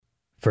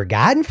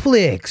Forgotten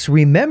Flix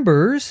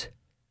remembers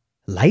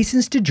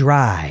License to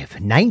Drive,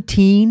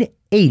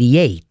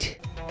 1988.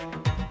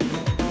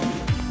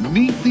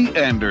 Meet the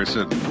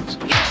Andersons.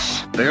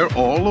 Yes! They're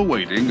all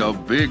awaiting a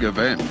big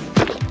event.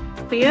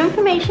 For your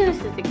information,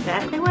 this is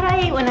exactly what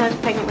I ate when I was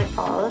pregnant with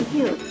all of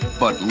you.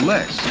 But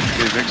Les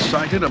is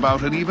excited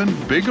about an even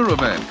bigger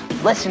event.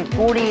 Less than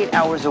 48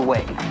 hours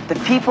away,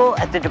 the people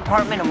at the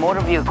Department of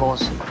Motor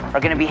Vehicles are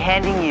going to be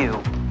handing you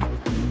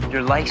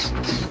your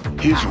license.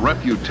 His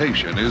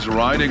reputation is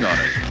riding on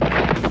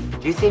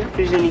it. Do you think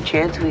there's any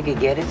chance we could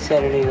get it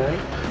Saturday night?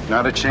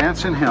 Not a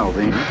chance in hell,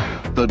 Dean.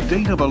 The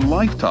date of a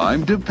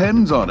lifetime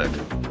depends on it.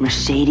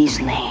 Mercedes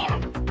Lane.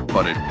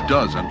 But it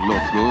doesn't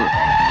look good.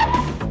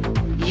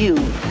 You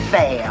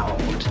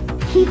failed.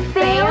 He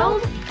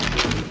failed?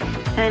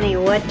 Honey,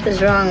 what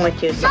is wrong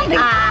with you? Something.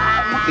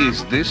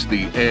 Is this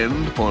the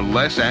end for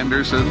Les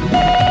Anderson?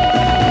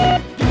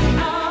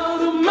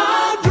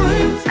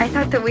 I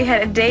thought that we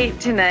had a date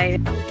tonight.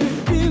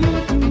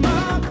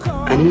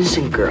 An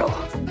innocent girl.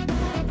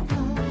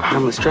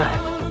 Harmless drive.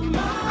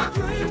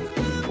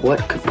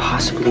 What could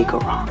possibly go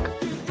wrong?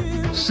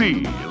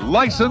 See,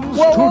 License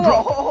to Whoa,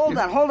 Drive.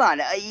 hold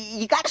on.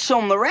 You gotta show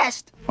him the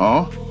rest.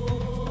 Oh,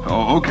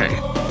 okay.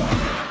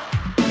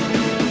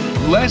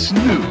 Les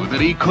knew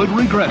that he could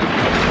regret it.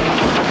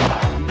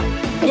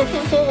 This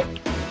is it.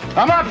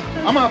 I'm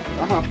up.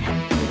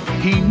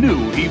 He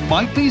knew he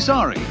might be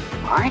sorry.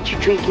 Aren't you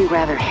drinking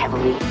rather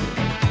heavily?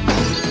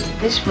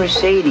 This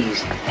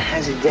Mercedes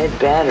has a dead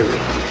battery.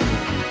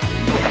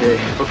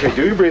 Okay,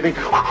 do your breathing.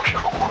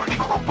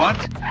 But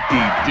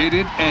he did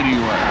it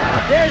anyway.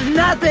 There's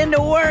nothing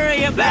to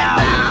worry about.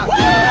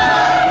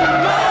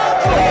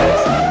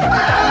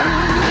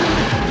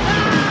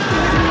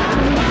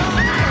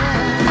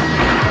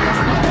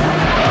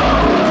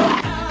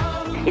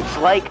 It's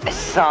like a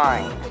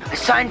sign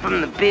from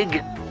the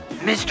big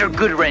Mr.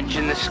 Goodwrench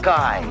in the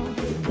sky.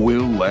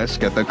 Will Les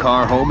get the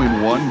car home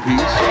in one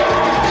piece?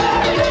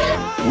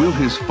 Will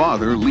his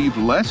father leave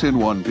Les in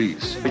one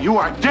piece? You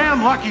are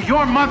damn lucky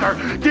your mother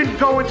didn't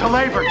go into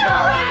labor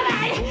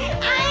tonight.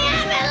 I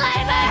am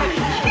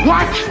in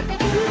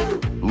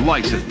labor. What?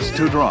 License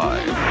to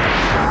Drive.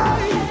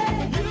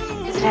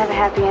 Does it have a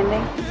happy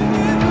ending?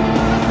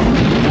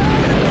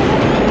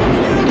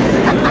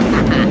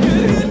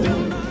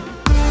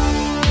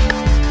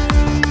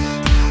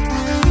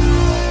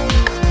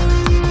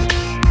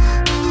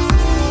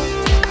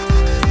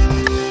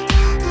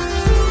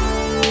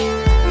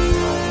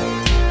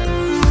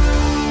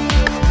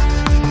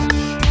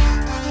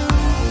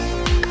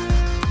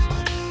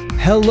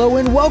 Hello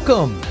and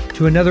welcome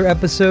to another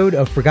episode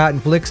of Forgotten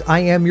Flix. I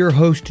am your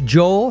host,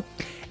 Joel.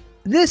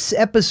 This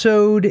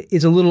episode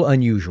is a little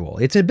unusual.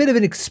 It's a bit of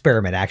an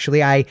experiment,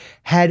 actually. I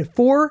had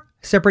 4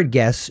 separate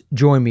guests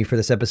join me for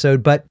this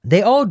episode, but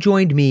they all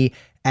joined me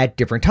at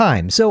different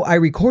times. So I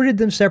recorded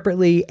them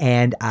separately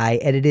and I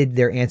edited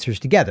their answers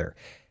together.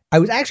 I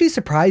was actually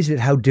surprised at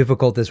how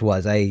difficult this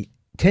was. I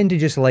tend to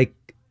just like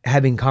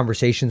having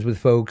conversations with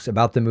folks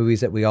about the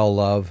movies that we all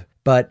love.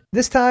 But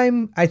this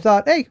time I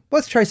thought, hey,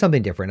 let's try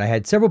something different. I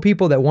had several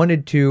people that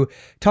wanted to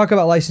talk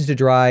about License to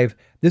Drive.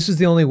 This was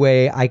the only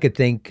way I could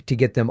think to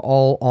get them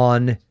all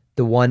on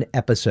the one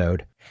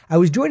episode. I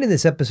was joined in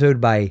this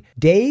episode by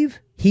Dave,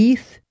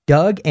 Heath,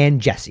 Doug, and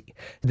Jesse.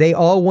 They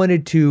all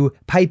wanted to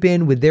pipe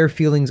in with their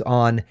feelings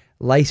on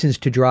License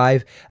to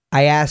Drive.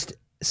 I asked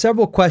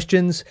several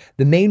questions.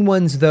 The main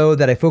ones, though,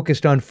 that I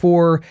focused on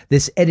for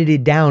this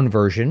edited down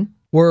version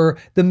were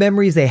the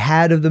memories they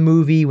had of the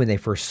movie when they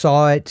first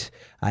saw it.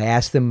 I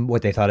asked them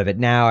what they thought of it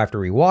now after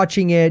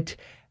rewatching it.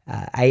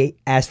 I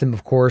asked them,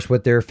 of course,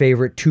 what their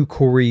favorite Two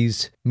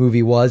Coreys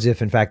movie was,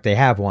 if in fact they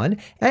have one.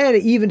 And I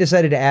even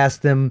decided to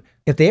ask them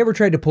if they ever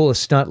tried to pull a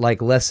stunt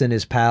like Les and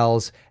his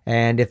pals,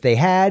 and if they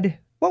had,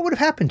 what would have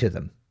happened to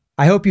them?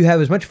 I hope you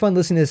have as much fun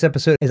listening to this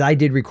episode as I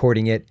did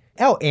recording it.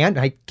 Oh, and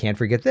I can't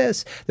forget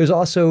this. There's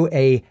also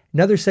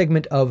another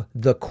segment of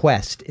The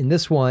Quest. In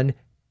this one,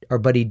 our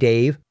buddy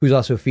Dave, who's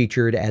also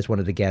featured as one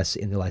of the guests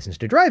in the License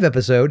to Drive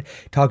episode,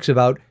 talks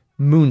about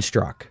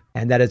Moonstruck.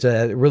 And that is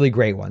a really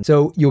great one.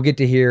 So you'll get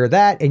to hear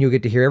that and you'll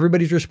get to hear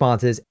everybody's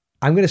responses.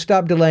 I'm going to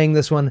stop delaying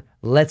this one.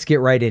 Let's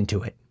get right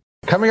into it.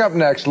 Coming up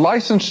next,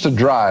 License to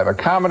Drive, a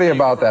comedy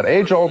about that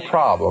age-old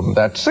problem,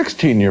 that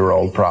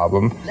 16-year-old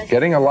problem,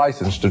 getting a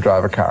license to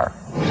drive a car.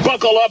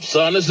 Buckle up,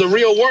 son. It's the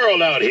real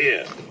world out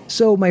here.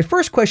 So my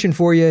first question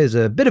for you is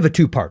a bit of a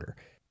two-parter.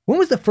 When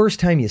was the first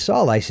time you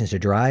saw License to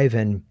Drive,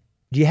 and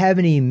do you have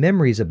any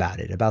memories about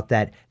it, about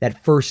that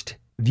first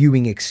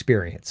viewing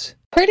experience?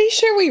 Pretty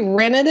sure we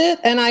rented it,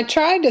 and I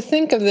tried to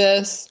think of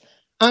this.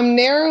 I'm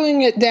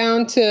narrowing it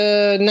down to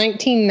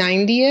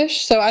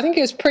 1990-ish, so I think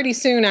it was pretty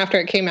soon after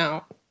it came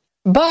out.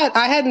 But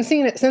I hadn't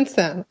seen it since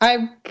then.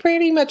 I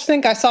pretty much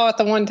think I saw it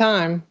the one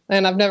time,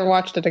 and I've never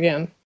watched it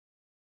again.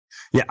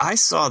 Yeah, I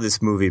saw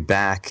this movie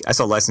back. I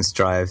saw License to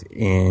Drive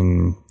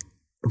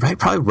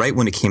probably right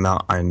when it came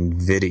out on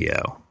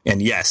video.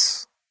 And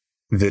yes,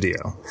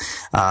 video.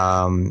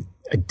 I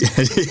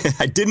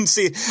didn't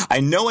see it.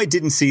 I know I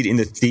didn't see it in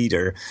the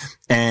theater,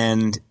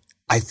 and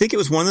I think it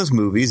was one of those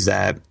movies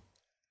that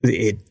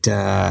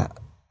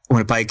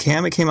when by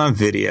cam it came on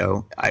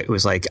video, it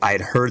was like I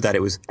had heard that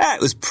it was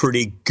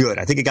pretty good.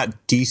 I think it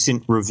got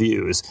decent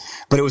reviews,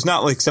 but it was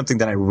not like something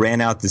that I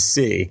ran out to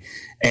see.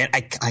 And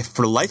I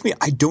for the life of me,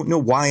 I don't know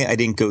why I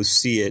didn't go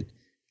see it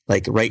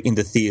like right in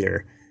the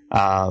theater,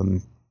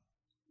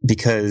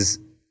 because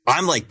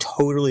I'm like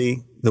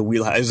totally the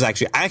wheelhouse. It was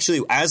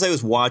actually as I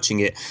was watching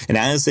it, and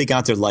as they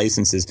got their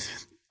licenses,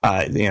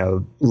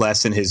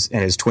 Les and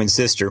his twin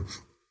sister,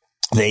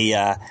 they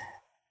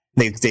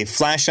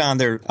flash on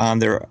their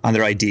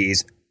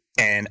IDs,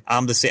 and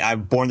I'm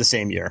born the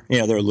same year.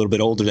 They're a little bit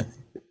older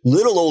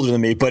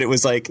than me, but it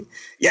was like,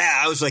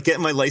 I was like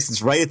getting my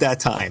license right at that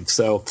time.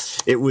 So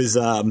it was,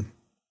 I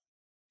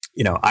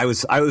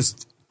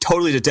was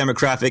totally the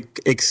demographic,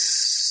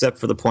 except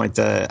for the point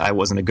that I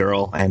wasn't a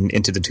girl and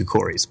into the two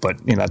Coreys. But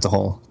that's a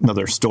whole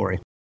another story.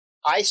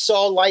 I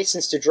saw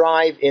License to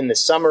Drive in the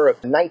summer of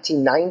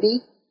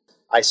 1990.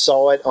 I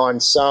saw it on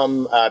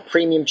some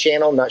premium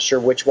channel, not sure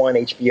which one,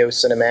 HBO,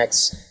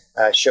 Cinemax,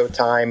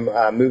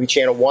 Showtime, Movie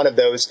Channel, one of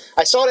those.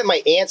 I saw it at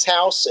my aunt's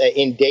house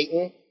in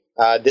Dayton.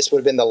 This would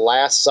have been the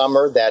last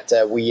summer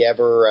that we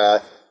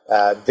ever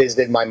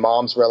visited my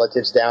mom's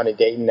relatives down in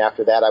Dayton.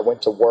 After that, I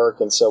went to work,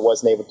 and so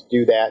wasn't able to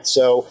do that.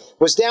 So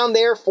was down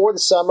there for the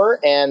summer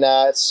and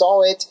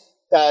saw it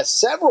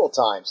several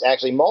times,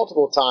 actually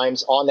multiple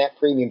times on that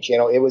premium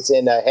channel. It was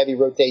in heavy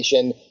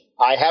rotation.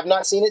 I have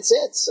not seen it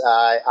since.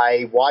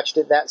 I watched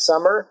it that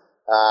summer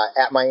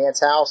at my aunt's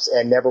house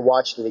and never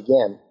watched it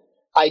again.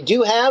 I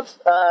do have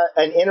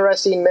an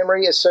interesting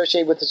memory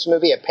associated with this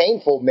movie, a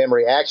painful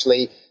memory,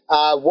 actually.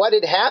 What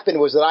had happened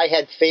was that I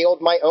had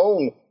failed my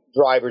own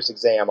driver's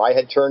exam. I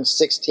had turned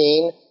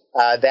 16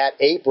 that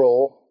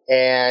April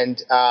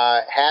and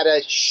had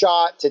a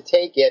shot to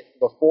take it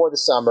before the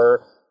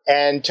summer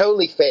and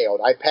totally failed.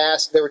 I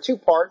passed. There were two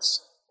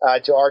parts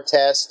to our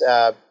test,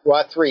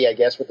 three, I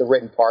guess, with the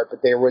written part,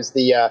 but there was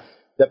the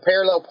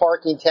parallel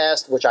parking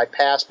test, which I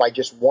passed by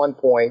just 1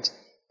 point,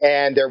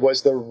 and there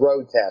was the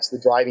road test, the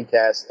driving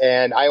test,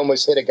 and I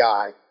almost hit a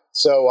guy.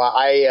 So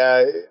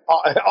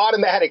an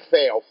automatic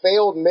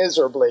failed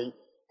miserably,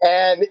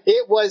 and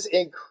it was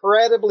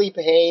incredibly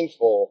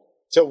painful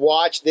to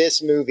watch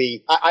this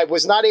movie. I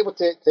was not able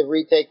to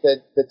retake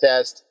the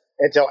test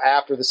until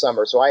after the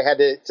summer, so I had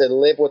to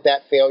live with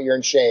that failure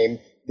and shame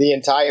the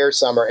entire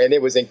summer, and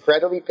it was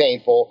incredibly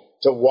painful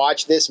to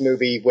watch this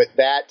movie with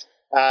that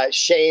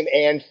shame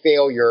and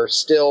failure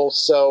still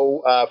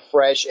so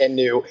fresh and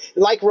new.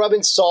 Like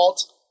rubbing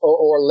salt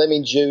or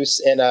lemon juice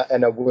in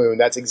a wound.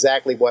 That's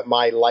exactly what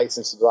my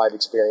License to Drive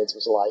experience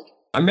was like.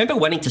 I remember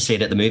wanting to see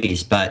it at the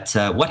movies, but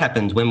what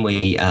happened when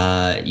we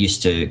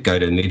used to go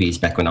to the movies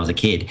back when I was a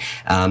kid,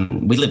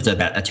 we lived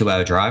about a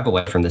 2-hour drive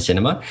away from the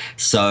cinema,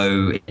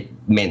 so it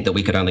meant that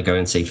we could only go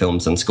and see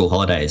films on school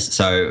holidays.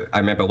 So I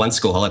remember one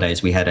school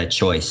holidays we had a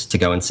choice to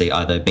go and see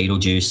either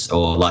Beetlejuice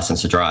or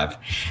License to Drive,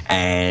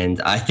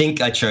 and I think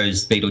I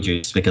chose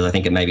Beetlejuice because I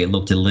think it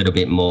looked a little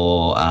bit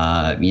more,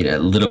 a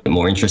little bit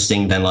more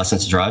interesting than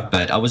License to Drive,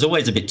 but I was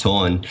always a bit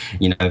torn,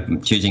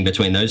 choosing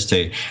between those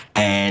two.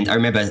 And I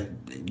remember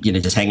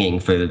just hanging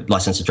for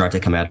License to Drive to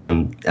come out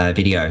on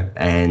video.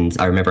 And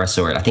I remember I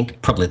saw it, I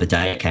think probably the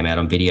day it came out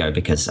on video,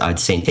 because I'd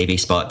seen TV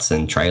spots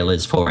and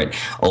trailers for it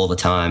all the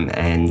time.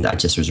 And I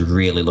just was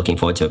really looking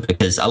forward to it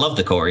because I love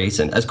the Coreys.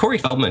 And as Corey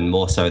Feldman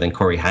more so than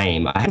Corey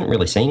Haim, I hadn't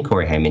really seen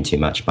Corey Haim in too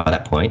much by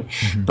that point.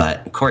 Mm-hmm.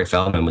 But Corey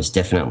Feldman was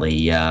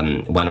definitely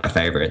one of my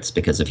favorites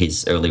because of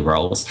his early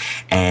roles.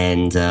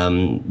 And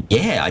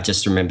I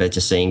just remember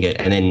just seeing it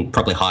and then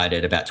probably hired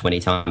it about 20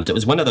 times. It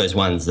was one of those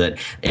ones that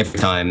every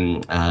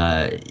time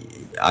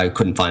I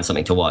couldn't find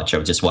something to watch, I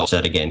would just watch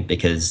that again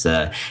because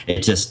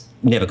it just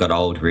never got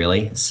old,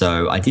 really.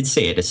 So I did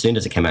see it as soon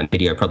as it came out on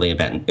video, probably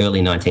about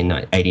early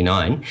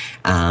 1989,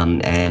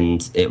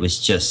 and it was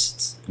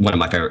just one of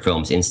my favorite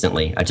films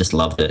instantly. I just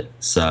loved it.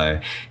 So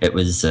it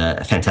was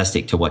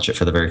fantastic to watch it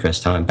for the very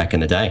first time back in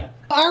the day.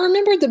 I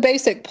remembered the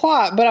basic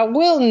plot, but I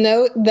will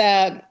note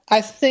that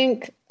I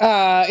think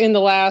in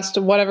the last,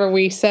 whatever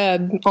we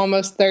said,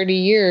 almost 30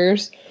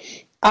 years,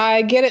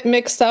 I get it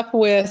mixed up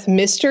with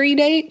Mystery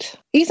Date.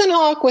 Ethan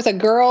Hawke with a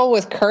girl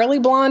with curly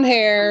blonde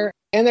hair,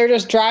 and they're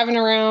just driving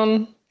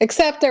around,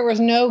 except there was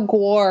no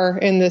gore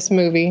in this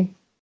movie.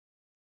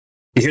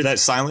 You hear that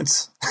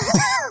silence?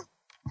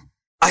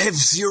 I have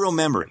zero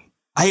memory.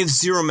 I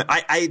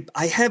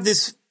have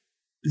this,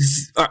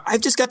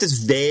 I've just got this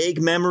vague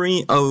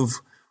memory of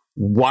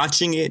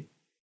watching it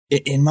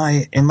in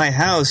my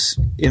house,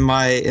 in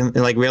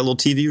like we had a little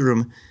TV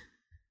room.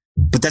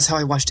 But that's how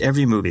I watched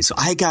every movie. So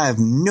I have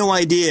no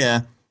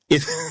idea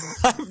if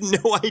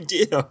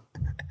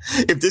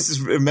this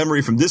is a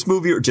memory from this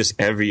movie or just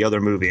every other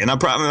movie. And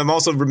I'm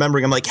also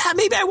remembering, I'm like,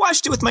 maybe I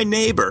watched it with my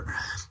neighbor.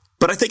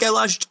 But I think I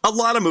watched a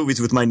lot of movies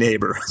with my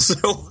neighbor.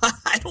 So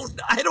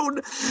I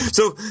don't.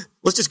 So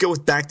let's just go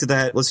back to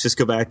that. Let's just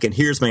go back. And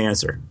here's my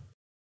answer.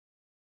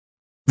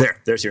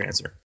 There's your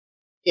answer.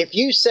 If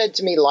you said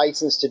to me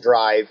License to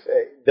Drive,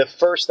 the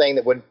first thing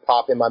that would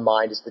pop in my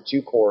mind is the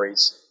two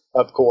Coreys,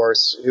 of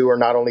course, who are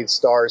not only the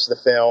stars of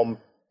the film,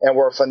 and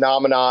were a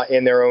phenomena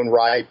in their own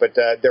right, but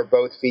they're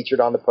both featured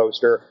on the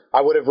poster.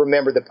 I would have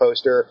remembered the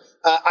poster.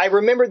 I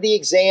remembered the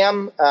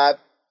exam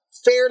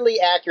fairly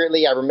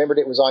accurately. I remembered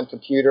it was on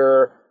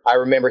computer. I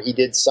remember he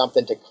did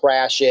something to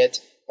crash it,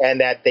 and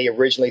that they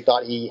originally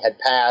thought he had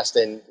passed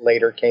and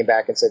later came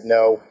back and said,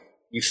 no,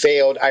 you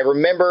failed. I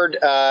remembered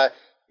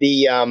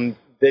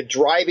the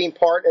driving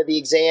part of the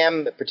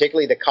exam,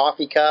 particularly the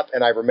coffee cup,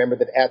 and I remember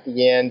that at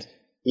the end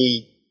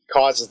he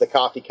causes the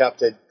coffee cup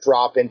to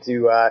drop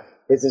into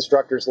his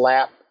instructor's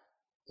lap.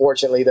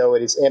 Fortunately, though,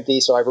 it is empty,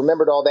 so I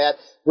remembered all that.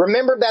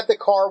 Remembered that the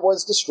car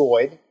was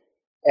destroyed,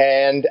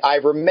 and I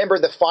remember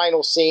the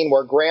final scene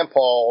where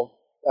Grandpa,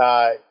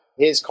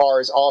 his car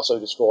is also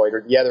destroyed,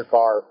 or the other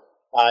car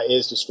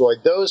is destroyed.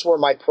 Those were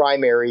my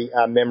primary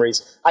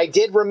memories. I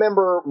did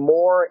remember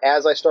more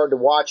as I started to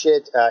watch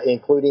it,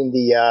 including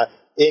the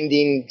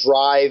ending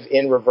drive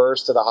in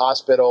reverse to the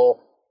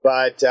hospital,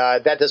 but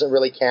that doesn't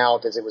really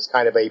count as it was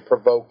kind of a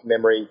provoked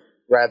memory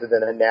rather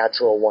than a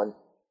natural one.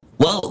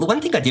 Well, the one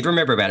thing I did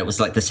remember about it was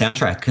like the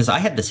soundtrack, because I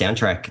had the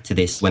soundtrack to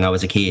this when I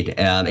was a kid.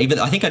 I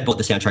think I'd bought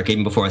the soundtrack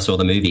even before I saw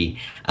the movie.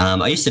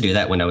 I used to do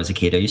that when I was a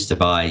kid. I used to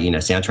buy,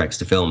 soundtracks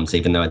to films,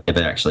 even though I'd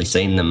never actually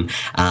seen them.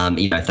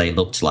 If they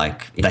looked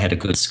like, if they had a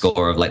good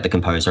score of like the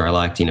composer I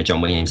liked,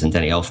 John Williams and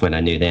Danny Elfman, I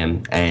knew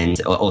them,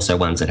 and also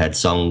ones that had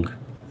songs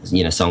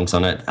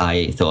on it.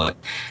 I thought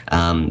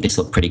this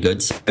looked pretty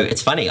good. So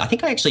it's funny. I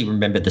think I actually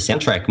remembered the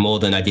soundtrack more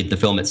than I did the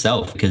film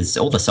itself, because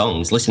all the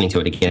songs, listening to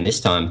it again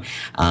this time,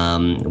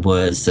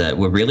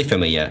 were really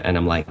familiar. And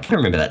I'm like, I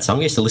remember that song.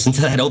 I used to listen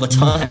to that all the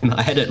time.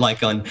 I had it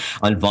like on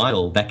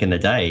vinyl back in the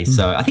day.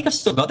 So I think I've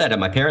still got that at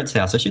my parents'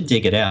 house. I should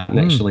dig it out and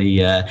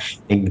actually. I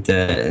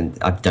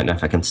don't know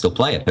if I can still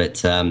play it,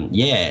 but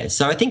yeah.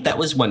 So I think that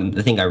was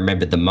the thing I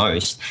remembered the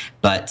most.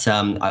 But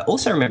I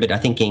also remembered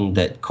thinking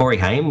that Corey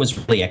Haim was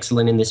really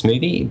excellent in this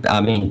movie.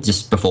 I mean,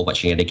 just before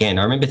watching it again,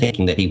 I remember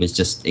thinking that he was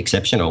just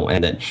exceptional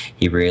and that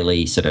he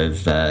really sort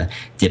of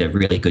did a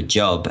really good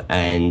job.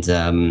 And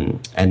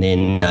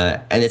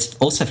it's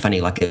also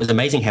funny, like it was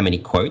amazing how many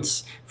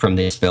quotes from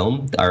this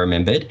film I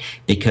remembered,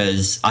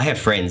 because I have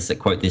friends that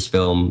quote this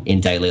film in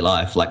daily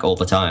life, like all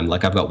the time.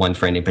 Like I've got one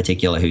friend in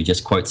particular who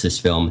just quotes this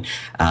film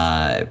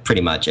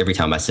pretty much every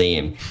time I see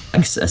him.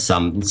 Like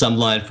some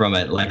line from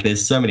it. Like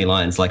there's so many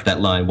lines, like that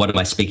line, "What am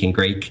I speaking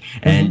Greek?"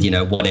 And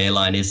what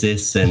airline is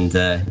this? And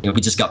we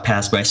just got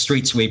passed by a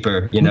street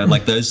sweeper.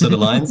 Like those sort of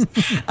lines.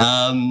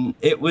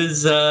 It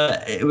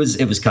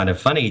was kind of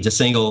funny just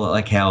seeing all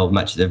like how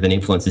much of an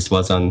influence this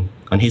was on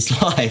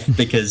his life,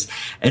 because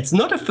it's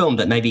not a film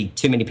that maybe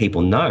too many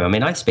people know. I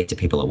mean, I speak to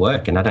people at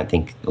work, and I don't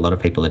think a lot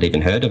of people had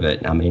even heard of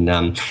it. I mean,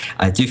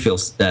 I do feel,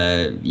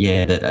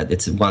 that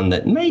it's one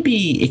that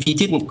maybe if you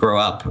didn't grow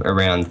up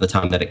around the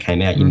time that it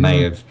came out, you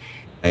may have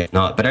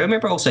not. But I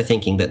remember also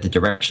thinking that the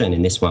direction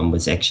in this one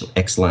was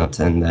excellent,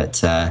 and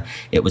that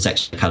it was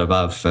actually cut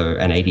above for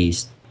an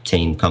 80s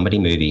teen comedy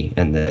movie,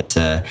 and that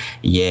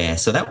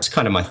so that was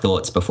kind of my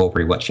thoughts before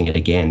rewatching it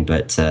again.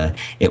 But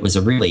it was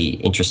a really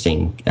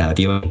interesting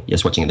viewing,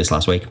 just watching it this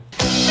last week.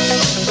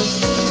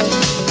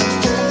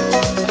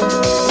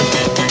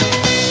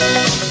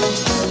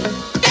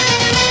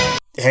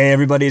 Hey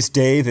everybody, it's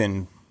Dave,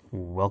 and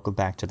welcome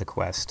back to The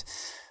Quest.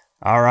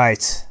 All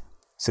right,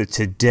 so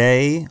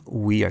today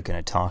we are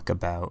going to talk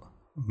about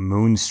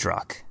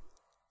Moonstruck.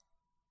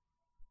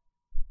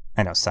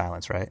 I know,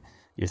 silence, right?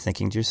 You're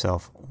thinking to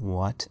yourself,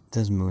 what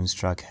does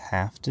Moonstruck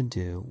have to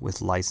do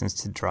with License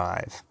to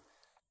Drive?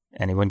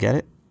 Anyone get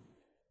it?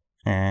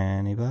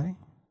 Anybody?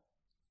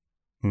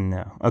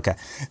 No. Okay,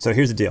 so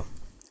here's the deal.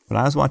 When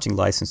I was watching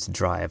License to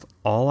Drive,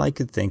 all I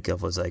could think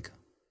of was like,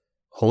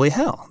 holy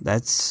hell,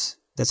 that's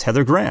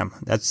Heather Graham.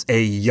 That's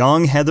a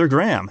young Heather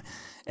Graham,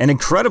 an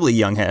incredibly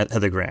young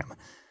Heather Graham.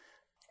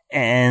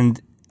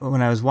 And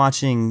when I was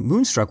watching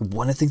Moonstruck,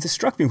 one of the things that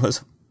struck me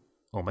was,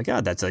 oh my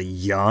God, that's a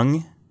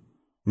young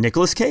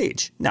Nicolas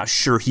Cage. Now,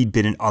 sure, he'd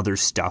been in other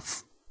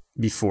stuff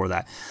before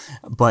that,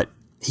 but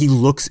he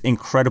looks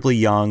incredibly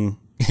young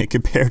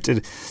compared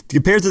to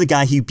the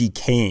guy he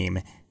became.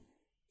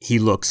 He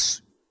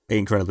looks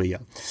incredibly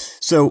young.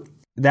 So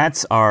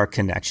that's our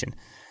connection.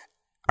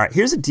 All right,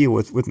 here's the deal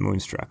with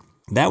Moonstruck.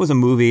 That was a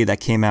movie that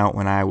came out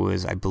when I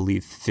was, I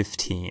believe,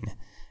 15.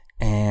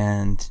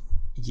 And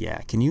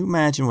yeah, can you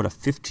imagine what a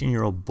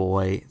 15-year-old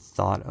boy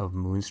thought of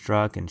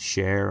Moonstruck and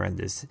Cher and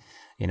this,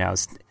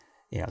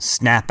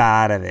 snap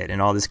out of it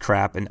and all this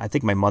crap? And I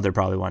think my mother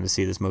probably wanted to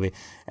see this movie,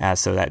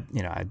 so that,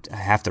 I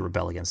have to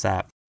rebel against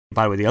that.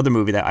 By the way, the other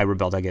movie that I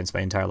rebelled against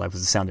my entire life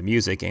was The Sound of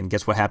Music. And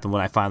guess what happened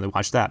when I finally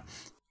watched that?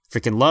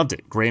 Freaking loved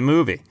it. Great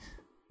movie.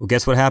 Well,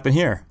 guess what happened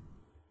here?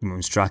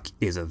 Moonstruck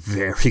is a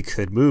very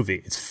good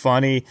movie. It's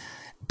funny,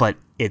 but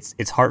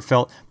it's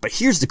heartfelt. But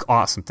here's the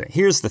awesome thing.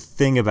 Here's the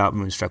thing about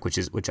Moonstruck,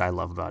 which I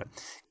love about it.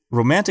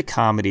 Romantic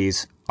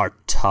comedies are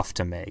tough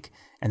to make,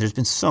 and there's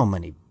been so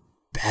many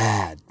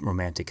bad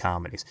romantic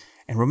comedies.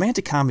 And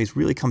romantic comedies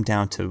really come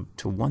down to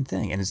one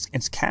thing, and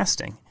it's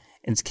casting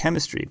and it's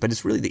chemistry. But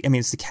it's really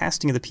it's the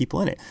casting of the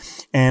people in it.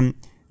 And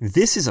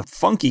this is a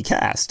funky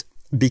cast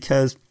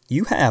because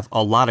you have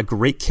a lot of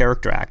great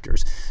character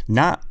actors,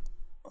 not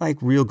like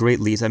real great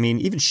leads. I mean,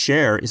 even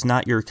Cher is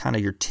not your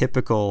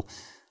typical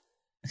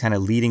kind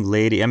of leading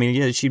lady. I mean,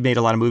 yeah, she made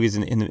a lot of movies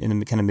in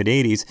the kind of mid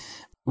 80s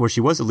where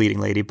she was a leading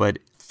lady, but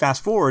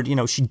fast forward,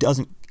 she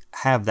doesn't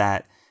have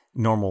that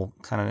normal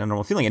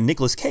feeling. And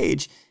Nicolas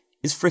Cage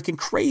is freaking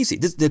crazy.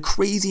 The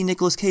crazy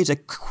Nicolas Cage,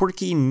 that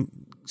quirky,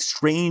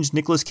 strange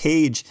Nicolas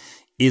Cage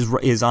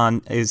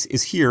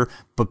is here,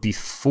 but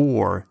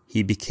before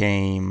he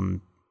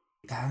became,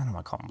 I don't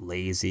want to call him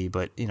lazy,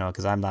 but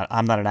because I'm not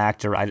an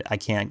actor, I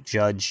can't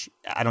judge.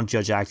 I don't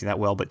judge acting that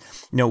well, but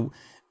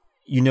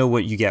you know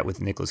what you get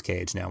with Nicolas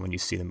Cage now when you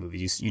see the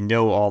movie. You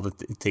know all the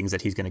things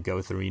that he's going to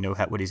go through. You know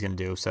what he's going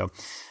to do. So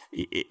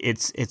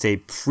it's a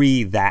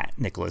that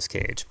Nicolas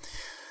Cage,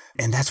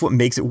 and that's what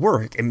makes it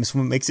work, and that's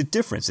what makes it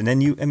different. And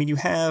then you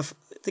have,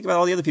 think about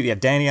all the other people. You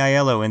have Danny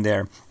Aiello in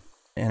there.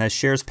 And as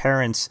Cher's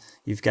parents,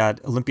 you've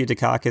got Olympia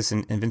Dukakis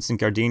and Vincent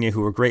Gardenia,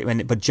 who are great.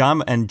 But John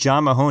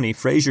Mahoney,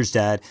 Frasier's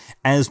dad,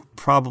 as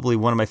probably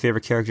one of my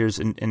favorite characters,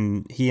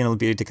 and he and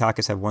Olympia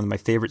Dukakis have one of my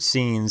favorite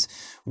scenes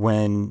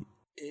when,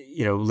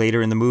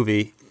 later in the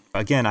movie.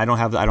 Again, I don't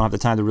have the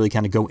time to really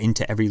kind of go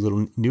into every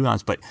little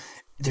nuance, but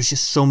there's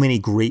just so many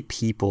great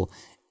people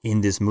in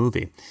this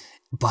movie.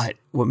 But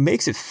what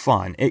makes it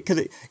fun,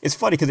 it's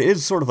funny because it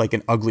is sort of like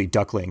an ugly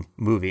duckling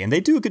movie. And they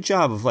do a good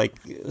job of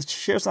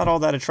Cher's not all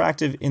that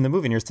attractive in the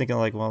movie. And you're thinking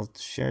well,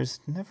 Cher's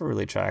never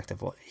really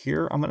attractive. Well,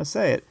 here, I'm going to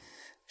say it.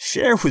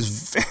 Cher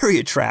was very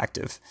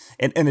attractive.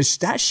 And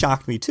that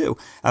shocked me too,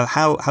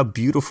 how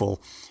beautiful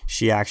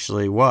she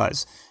actually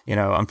was.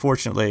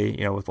 Unfortunately,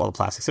 with all the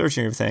plastic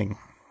surgery and everything,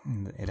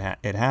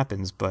 it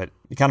happens, but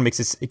it kind of makes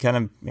it kind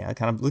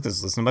of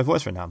listen to my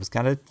voice right now. It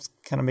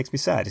kind of makes me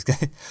sad.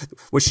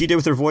 What she did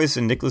with her voice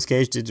and Nicolas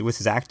Cage did with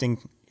his acting,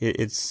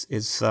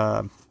 it's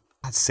not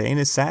saying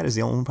it's sad is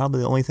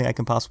probably the only thing I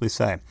can possibly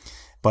say.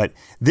 But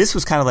this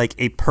was kind of like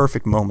a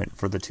perfect moment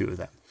for the two of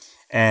them,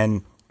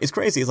 and it's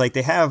crazy. It's like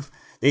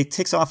it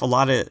ticks off a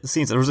lot of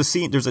scenes. There's a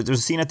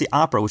scene at the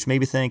opera which made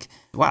me think,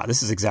 wow,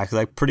 this is exactly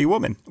like Pretty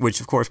Woman, which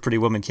of course Pretty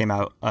Woman came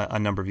out a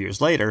number of years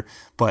later,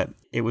 but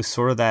it was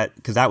sort of that,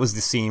 because that was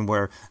the scene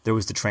where there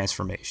was the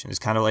transformation. It's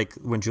kind of like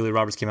when Julia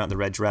Roberts came out in the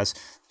red dress,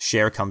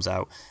 Cher comes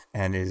out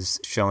and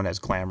is shown as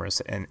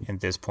glamorous at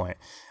this point.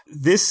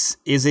 This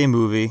is a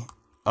movie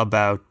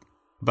about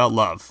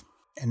love,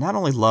 and not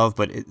only love,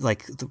 but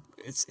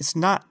it's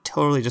not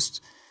totally just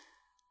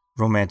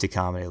romantic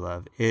comedy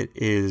love. It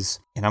is,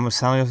 and I'm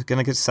going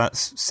to get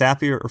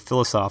sappy or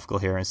philosophical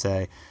here and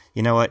say,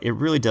 you know what? It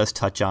really does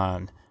touch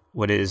on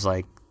what it is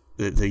like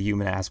the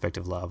human aspect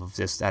of love, of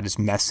just that it's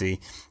messy,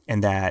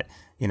 and that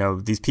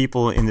these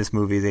people in this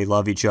movie, they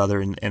love each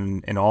other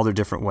in all their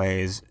different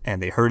ways,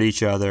 and they hurt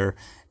each other,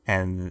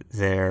 and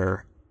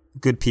they're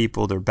good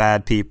people, they're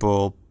bad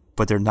people,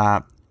 but they're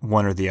not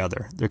one or the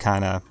other. They're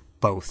kind of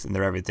both, and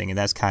they're everything, and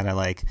that's kind of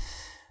like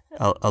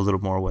a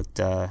little more what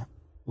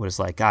it's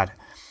like. God.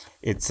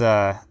 It's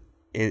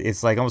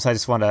like almost I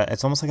just want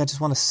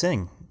to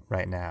sing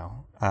right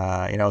now.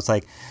 It's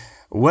like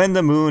when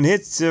the moon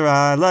hits your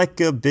eye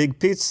like a big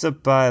pizza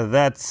pie,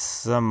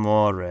 that's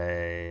amore.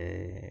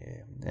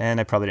 And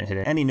I probably didn't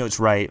hit any notes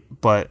right,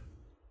 but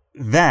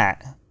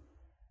that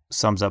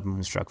sums up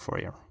Moonstruck for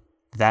you.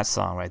 That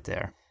song right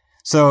there.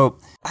 So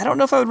I don't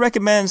know if I would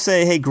recommend,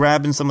 say, hey,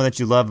 grabbing someone that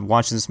you love and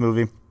watching this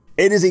movie.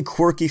 It is a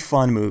quirky,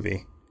 fun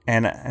movie,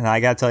 and I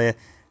gotta tell you,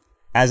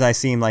 as I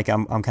seem like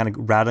I'm kind of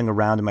rattling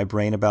around in my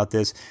brain about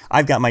this,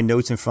 I've got my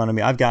notes in front of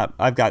me. I've got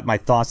my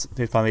thoughts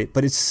in front of me,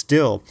 but it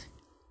still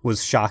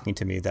was shocking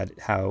to me that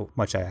how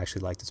much I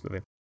actually like this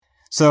movie.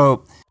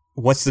 So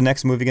what's the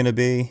next movie going to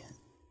be?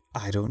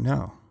 I don't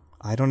know.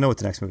 I don't know what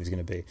the next movie is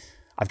going to be.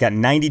 I've got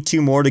 92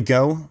 more to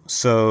go.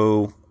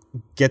 So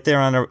get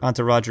there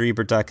onto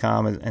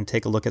RogerEbert.com and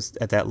take a look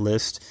at that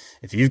list.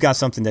 If you've got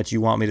something that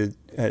you want me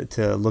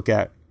to look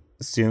at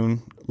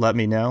soon, let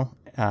me know.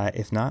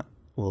 If not,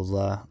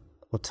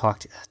 we'll talk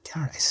to you.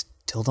 Darn, I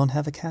still don't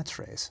have a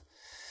catchphrase.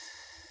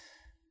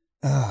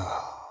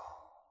 Oh.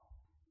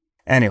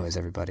 Anyways,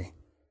 everybody,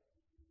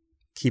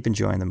 keep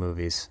enjoying the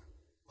movies.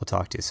 We'll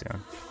talk to you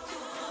soon.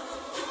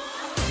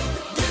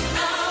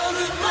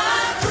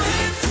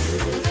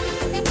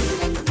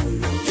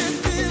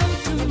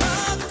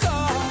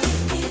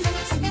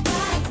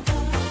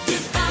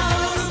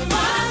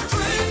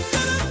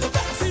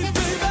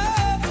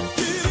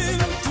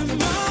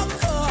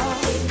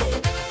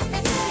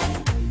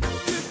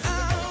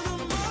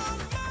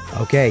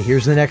 Okay,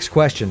 here's the next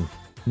question.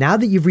 Now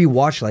that you've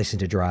rewatched License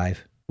to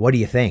Drive, what do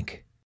you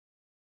think?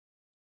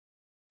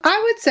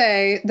 I would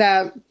say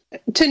that,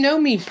 to know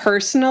me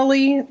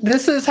personally,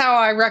 this is how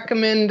I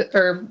recommend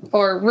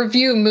or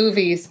review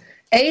movies.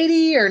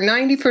 80 or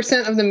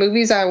 90% of the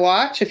movies I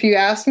watch, if you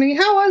ask me,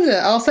 how was it?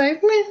 I'll say,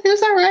 it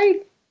was all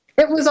right.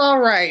 It was all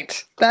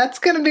right. That's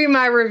going to be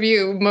my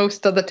review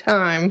most of the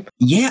time.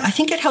 Yeah, I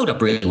think it held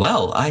up really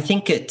well. I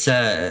think it,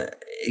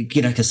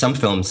 because some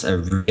films are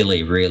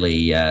really,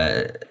 really,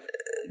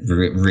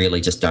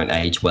 really just don't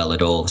age well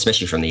at all,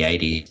 especially from the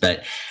 80s.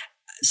 But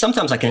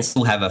sometimes I can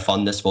still have a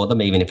fondness for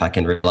them, even if I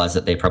can realize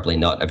that they're probably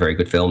not a very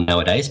good film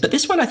nowadays. But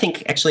this one, I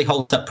think, actually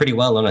holds up pretty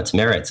well on its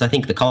merits. I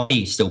think the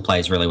comedy still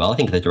plays really well. I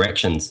think the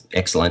direction's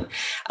excellent.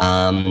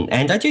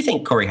 And I do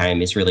think Corey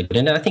Haim is really good.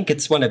 And I think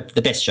it's one of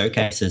the best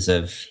showcases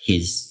of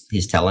his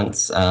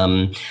talents.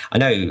 I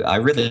know I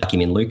really like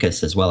him in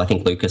Lucas as well. I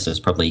think Lucas was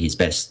probably his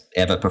best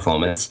ever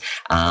performance.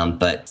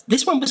 But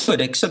this one was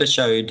good. It sort of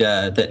showed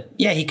that,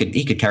 yeah, he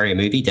could carry a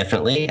movie,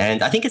 definitely.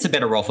 And I think it's a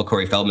better role for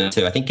Corey Feldman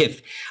too. I think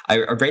if I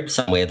read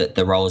somewhere that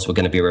the roles were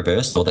going to be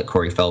reversed, or that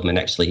Corey Feldman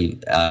actually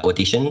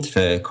auditioned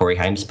for Corey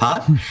Haim's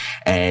part.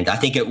 And I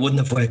think it wouldn't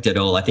have worked at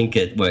all. I think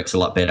it works a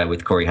lot better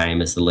with Corey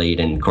Haim as the lead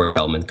and Corey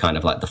Feldman kind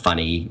of like the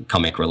funny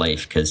comic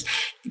relief, because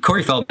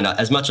Corey Feldman,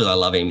 as much as I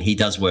love him, he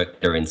does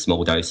work better in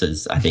small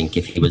doses. I think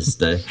if he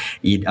was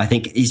I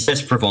think his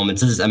best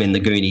performances, I mean, The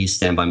Goonies,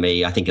 Stand By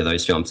Me, I think of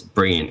those films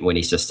brilliant when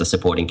he's just a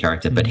supporting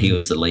character, but he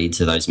was the lead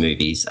to those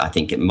movies. I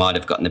think it might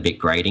have gotten a bit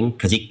grating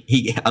because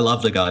I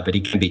love the guy, but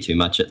he can be too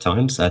much at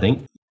times, I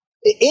think.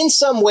 In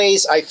some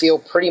ways, I feel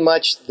pretty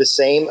much the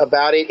same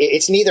about it.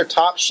 It's neither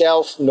top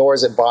shelf nor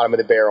is it bottom of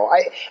the barrel.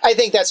 I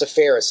think that's a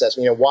fair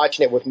assessment. You know,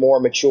 watching it with more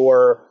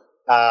mature,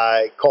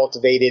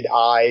 cultivated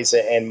eyes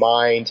and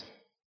mind,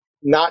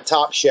 not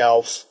top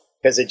shelf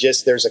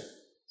because there's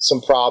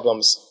some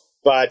problems,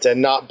 but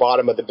not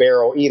bottom of the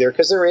barrel either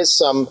because there is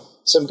some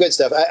good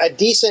stuff. A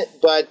decent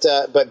but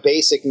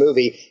basic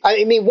movie.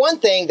 I mean, one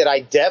thing that I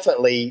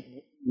definitely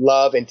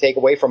love and take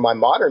away from my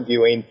modern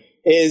viewing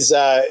is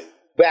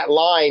that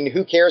line,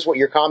 "Who cares what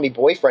your commie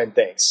boyfriend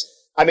thinks?"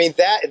 I mean,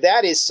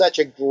 that is such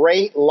a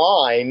great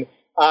line.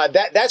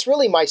 That's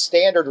really my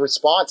standard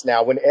response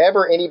now.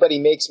 Whenever anybody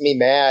makes me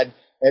mad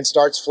and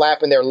starts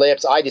flapping their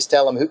lips, I just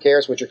tell them, "Who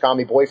cares what your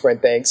commie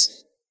boyfriend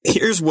thinks?"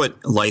 Here's what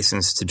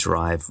License to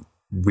Drive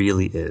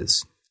really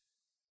is.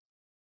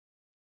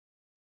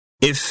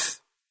 If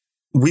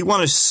we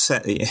want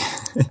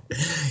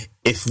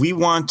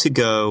to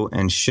go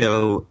and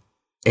show,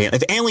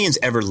 if aliens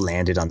ever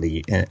landed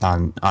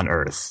on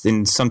Earth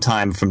in some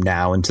time from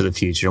now into the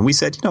future, and we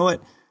said, you know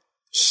what,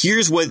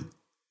 here's what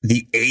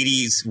the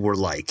 80s were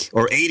like,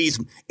 or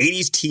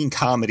 80s teen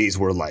comedies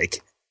were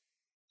like,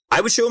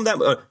 I would show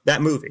them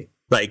that movie,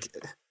 like,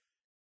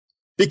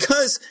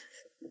 because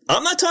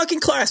I'm not talking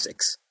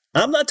classics.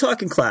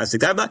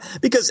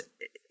 Because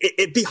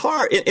it'd be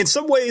hard. In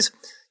some ways,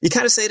 you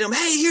kind of say to them,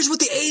 hey, here's what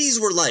the 80s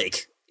were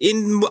like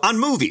on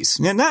movies.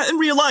 Now, not in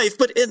real life,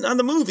 but on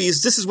the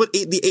movies, this is what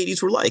the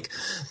 80s were like.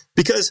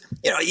 Because,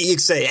 you know, you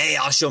say, hey,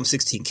 I'll show them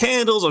 16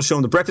 Candles, I'll show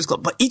them The Breakfast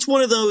Club. But each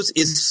one of those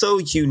is so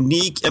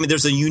unique. I mean,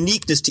 there's a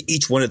uniqueness to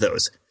each one of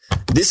those.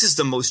 This is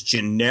the most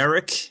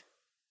generic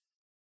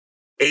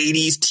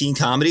 80s teen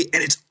comedy,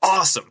 and it's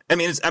awesome.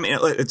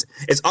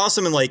 It's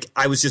awesome, and like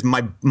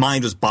my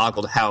mind was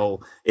boggled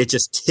how it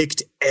just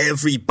ticked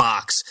every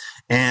box.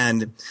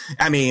 And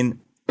I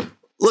mean,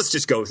 let's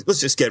just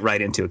get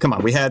right into it. Come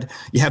on, you have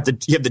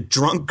the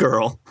drunk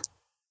girl.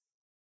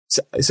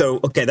 So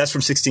okay, that's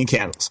from 16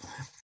 Candles.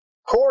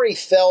 Corey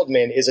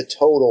Feldman is a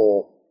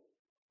total.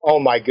 Oh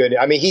my goodness!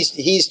 I mean,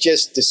 he's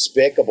just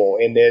despicable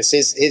in this.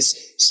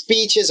 His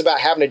speeches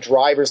about having a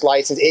driver's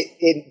license,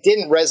 it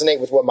didn't resonate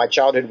with what my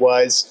childhood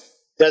was.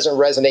 Doesn't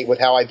resonate with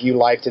how I view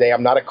life today.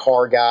 I'm not a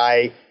car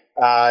guy,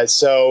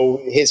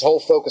 so his whole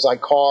focus on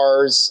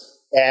cars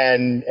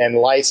and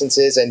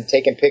licenses and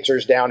taking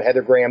pictures down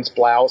Heather Graham's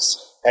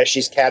blouse as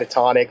she's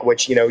catatonic,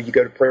 which you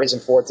go to prison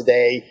for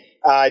today,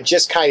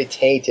 just kind of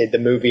tainted the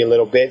movie a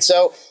little bit.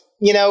 So.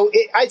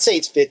 I'd say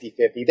it's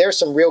 50-50. There's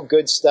some real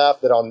good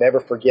stuff that I'll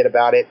never forget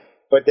about it,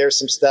 but there's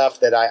some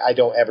stuff that I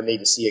don't ever need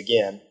to see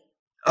again.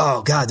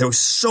 Oh, God, there was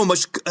so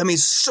much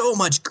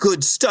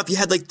good stuff. You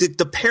had, like,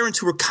 the parents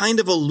who were kind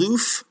of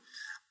aloof,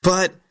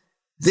 but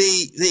they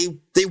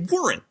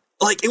weren't.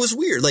 Like, it was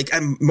weird. Like,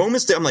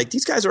 moments there, I'm like,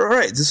 these guys are all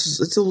right.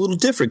 It's a little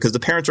different because the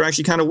parents are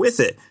actually kind of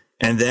with it.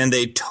 And then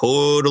they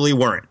totally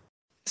weren't.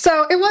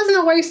 So it wasn't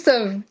a waste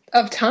of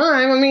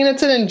time. I mean,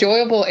 it's an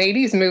enjoyable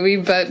 80s movie,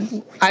 but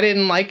I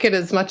didn't like it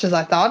as much as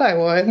I thought I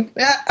would.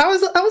 I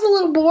was a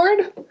little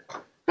bored.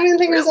 I didn't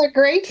think it was that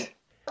great.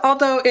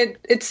 Although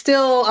it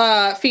still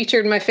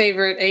featured my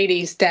favorite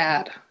 80s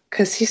dad,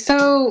 because he's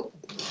so,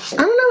 I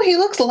don't know, he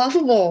looks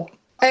lovable.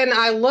 And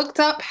I looked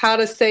up how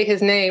to say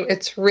his name.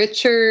 It's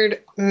Richard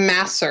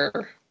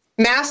Masur.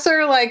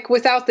 Masur, like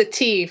without the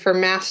T for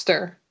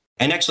master.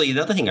 And actually,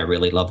 the other thing I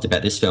really loved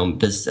about this film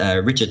was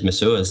Richard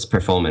Masur's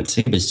performance.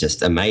 He was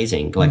just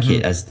amazing,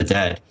 as the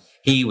dad.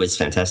 He was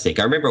fantastic.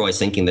 I remember always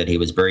thinking that he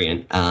was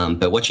brilliant,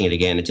 but watching it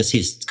again, just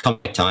his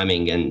comic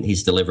timing and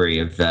his delivery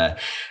of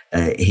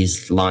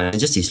his lines, and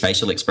just his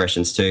facial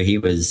expressions too, he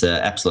was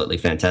absolutely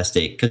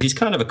fantastic, because he's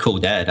kind of a cool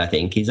dad, I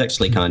think. He's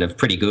actually kind of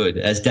pretty good,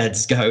 as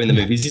dads go in the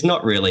movies. He's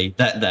not really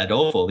that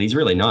awful. He's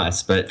really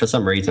nice, but for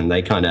some reason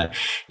they kind of,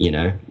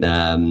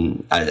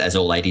 as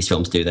all 80s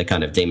films do, they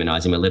kind of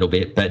demonize him a little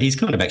bit, but he's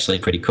kind of actually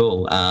pretty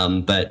cool.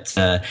 But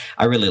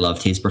I really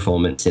loved his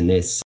performance in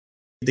this.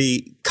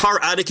 the car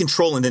out of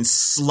control and then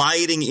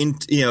sliding in,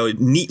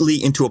 neatly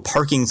into a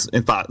parking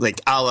spot, like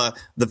a la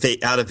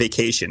Out of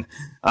Vacation.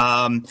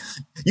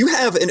 You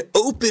have an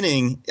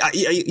opening,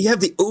 you have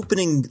the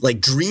opening,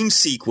 like, dream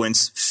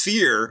sequence,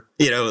 Fear,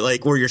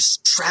 like where you're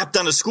trapped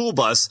on a school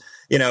bus.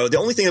 The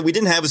only thing that we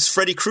didn't have was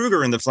Freddy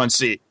Krueger in the front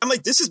seat. I'm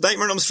like, this is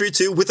Nightmare on Elm Street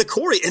 2 with a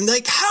Corey. And,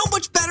 like, how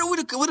much better would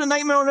a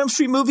Nightmare on Elm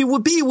Street movie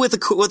would be with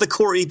a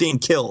Corey being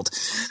killed?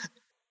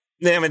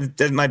 I mean,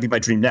 that might be my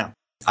dream now.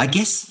 I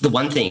guess the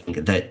one thing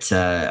that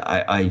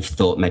I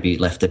thought maybe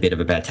left a bit of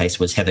a bad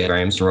taste was Heather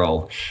Graham's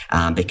role,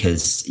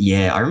 because,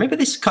 I remember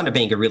this kind of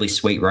being a really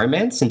sweet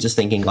romance and just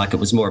thinking like it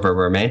was more of a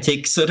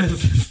romantic sort of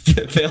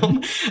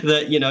film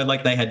that,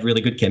 like they had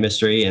really good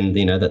chemistry and,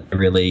 that they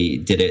really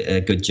did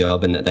a good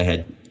job and that they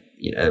had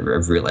a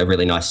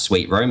really nice,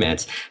 sweet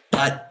romance.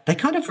 But they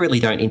kind of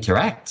really don't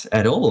interact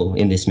at all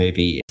in this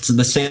movie. It's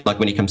the scene, like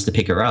when he comes to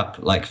pick her up,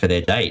 like for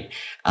their date.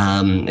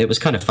 It was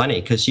kind of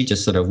funny because she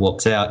just sort of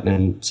walks out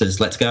and says,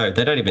 let's go.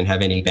 They don't even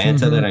have any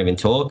banter. They don't even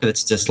talk.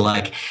 It's just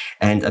like,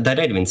 and they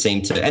don't even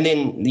seem to. And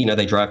then,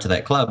 they drive to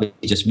that club.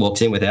 He just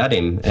walks in without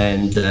him.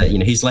 And,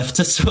 he's left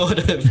to sort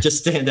of just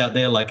stand out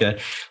there like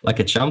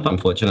a chump,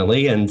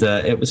 unfortunately. And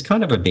it was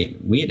kind of a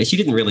bit weird. She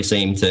didn't really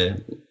seem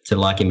to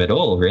like him at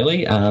all,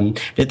 really.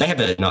 They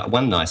have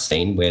one nice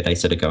scene where they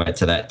sort of go out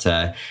to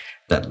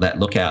that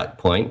lookout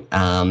point,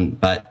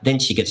 but then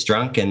she gets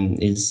drunk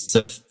and is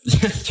sort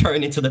of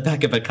thrown into the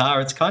back of a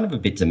car. It's kind of a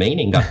bit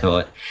demeaning, I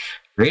thought,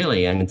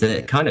 really. And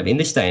kind of in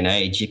this day and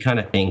age, you kind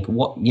of think,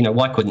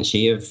 why couldn't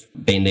she have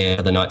been there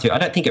for the night too? I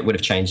don't think it would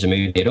have changed the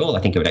movie at all. I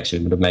think it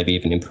would have maybe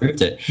even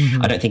improved it.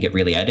 I don't think it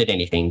really added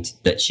anything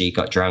that she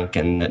got drunk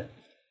and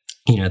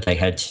that they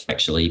had to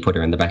actually put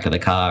her in the back of the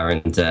car,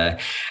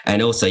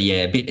 and also,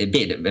 a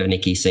bit of an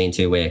icky scene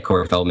too, where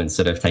Corey Feldman's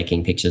sort of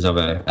taking pictures of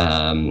her,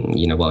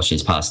 while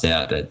she's passed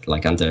out,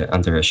 like under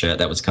her shirt.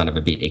 That was kind of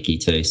a bit icky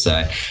too.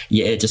 So,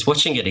 just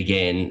watching it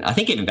again, I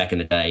think even back in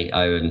the day,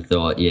 I even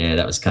thought,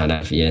 that was kind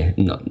of,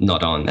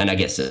 not on. And I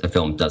guess the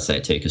film does say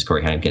it too, because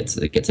Corey Haim gets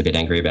a bit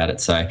angry about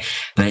it. So,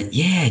 but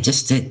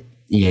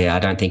I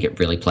don't think it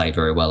really played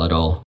very well at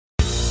all.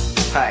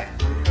 Hi,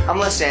 I'm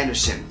Les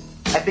Anderson.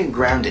 I've been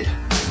grounded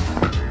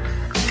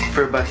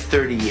for about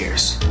 30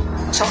 years.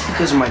 It's all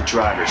because of my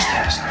driver's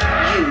test.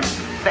 You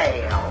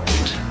failed.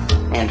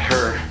 And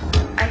her.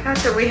 I thought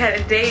that we had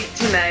a date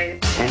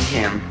tonight. And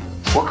him.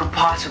 What could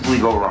possibly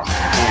go wrong?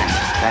 And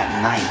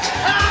that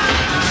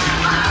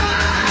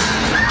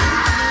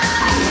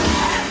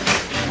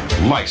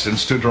night.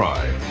 License to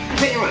Drive. I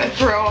think I'm gonna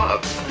throw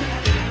up.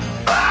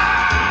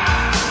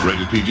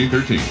 Rated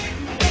PG-13.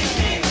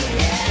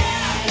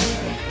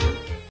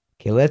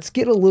 Okay, let's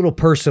get a little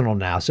personal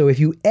now. So if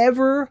you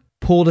ever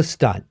pulled a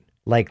stunt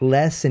like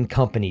Les and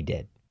company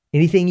did,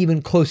 anything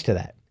even close to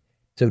that.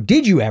 So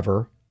did you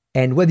ever,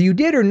 and whether you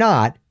did or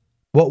not,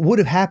 what would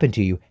have happened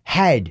to you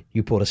had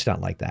you pulled a stunt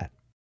like that?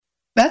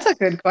 That's a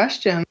good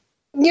question.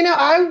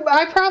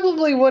 I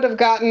probably would have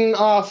gotten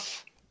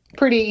off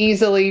pretty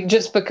easily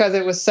just because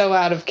it was so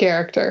out of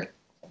character.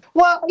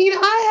 Well,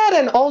 I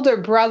had an older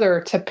brother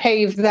to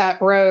pave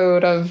that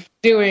road of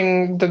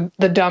doing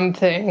the dumb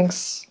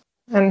things,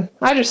 and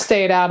I just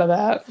stayed out of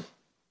that.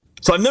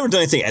 So I've never done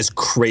anything as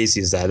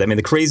crazy as that. I mean,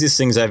 the craziest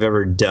things I've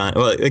ever done,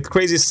 the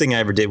craziest thing I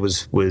ever did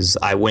was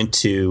I went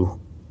to,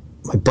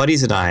 my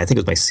buddies and I think it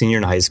was my senior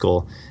in high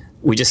school,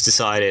 we just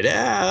decided,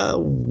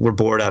 we're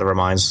bored out of our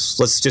minds.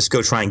 Let's just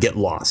go try and get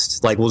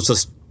lost. Like, we'll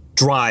just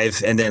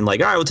drive and then all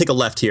right, we'll take a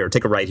left here,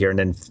 take a right here, and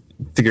then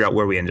figure out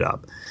where we ended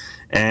up.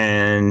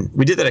 And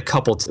we did that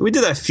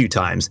a few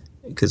times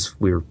because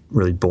we were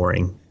really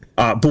boring.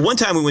 But one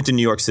time we went to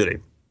New York City.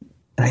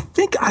 And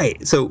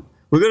so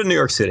we go to New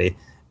York City.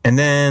 And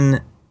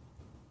then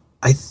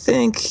I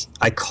think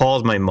I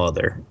called my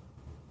mother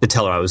to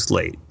tell her I was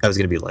late. I was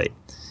going to be late.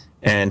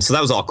 And so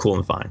that was all cool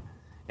and fine.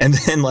 And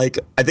then,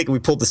 I think we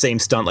pulled the same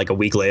stunt a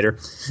week later.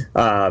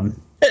 I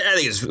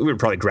think we were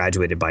probably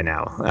graduated by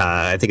now.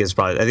 I think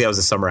that was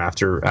the summer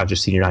after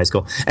senior high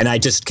school. And I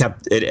just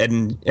kept it.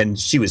 And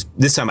she was,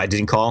 this time I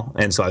didn't call.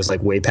 And so I was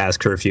way past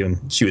curfew,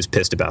 and she was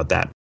pissed about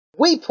that.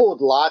 We pulled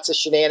lots of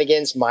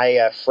shenanigans.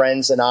 My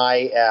friends and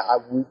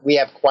we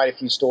have quite a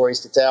few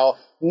stories to tell.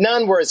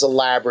 None were as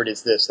elaborate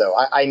as this, though.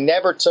 I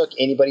never took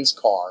anybody's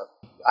car.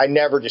 I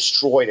never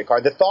destroyed a car.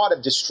 The thought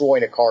of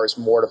destroying a car is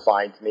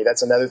mortifying to me.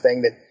 That's another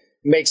thing that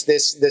makes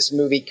this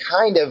movie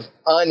kind of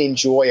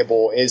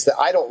unenjoyable, is that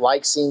I don't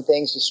like seeing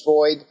things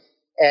destroyed.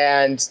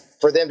 And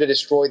for them to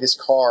destroy this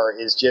car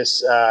is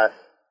just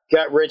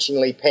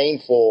gut-wrenchingly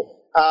painful.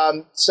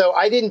 So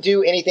I didn't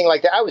do anything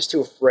like that. I was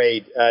too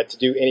afraid to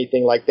do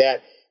anything like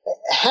that.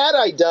 Had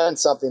I done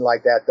something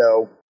like that,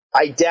 though,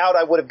 I doubt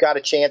I would have got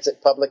a chance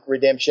at public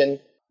redemption.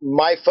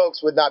 My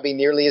folks would not be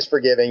nearly as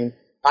forgiving.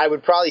 I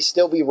would probably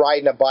still be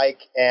riding a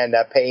bike and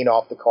paying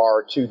off the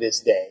car to this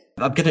day.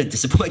 I'm going to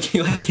disappoint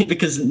you, I think,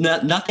 because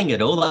nothing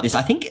at all like this.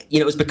 I think,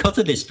 it was because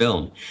of this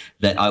film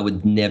that I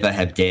would never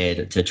have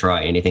dared to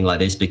try anything like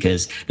this,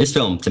 because this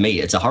film, to me,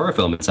 it's a horror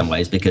film in some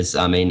ways, because,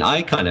 I'm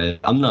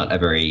not a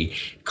very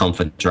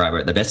confident driver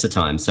at the best of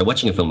times. So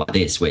watching a film like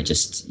this where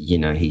just,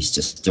 he's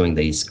just doing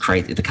these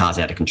crazy, the car's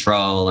out of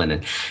control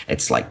and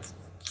it's like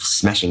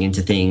smashing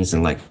into things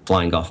and like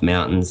flying off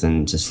mountains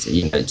and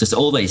just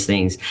all these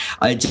things.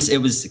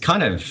 It was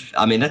kind of,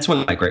 that's one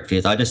of my great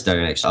fears.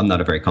 I'm not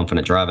a very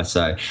confident driver.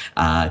 So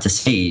to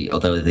see,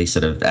 although these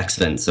sort of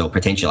accidents or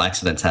potential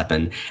accidents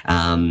happen,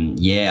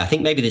 I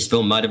think maybe this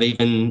film might have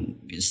even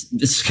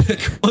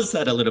caused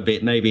that a little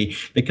bit, maybe,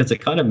 because it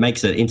kind of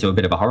makes it into a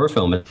bit of a horror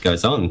film as it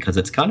goes on, because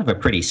it's kind of a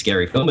pretty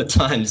scary film at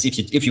times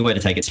if you were to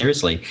take it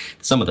seriously.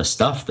 Some of the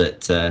stuff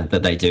that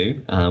they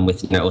do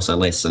with, also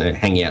Les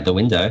hanging out the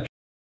window.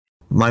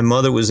 My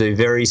mother was a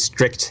very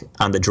strict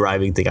on the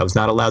driving thing. I was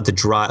not allowed to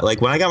drive.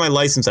 Like when I got my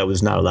license, I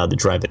was not allowed to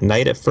drive at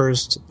night at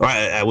first. Or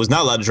I was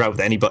not allowed to drive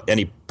with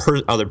any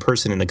other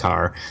person in the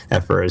car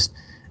at first.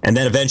 And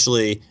then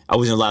eventually I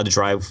wasn't allowed to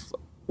drive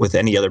with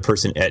any other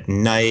person at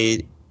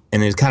night.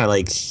 And it was kind of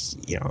like,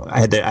 I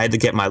had to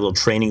get my little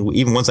training.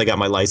 Even once I got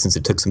my license,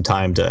 it took some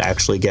time to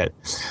actually get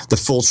the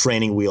full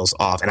training wheels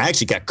off. And I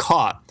actually got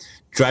caught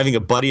driving a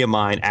buddy of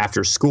mine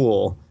after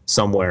school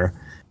somewhere.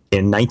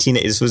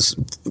 This was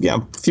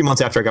a few months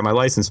after I got my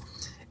license,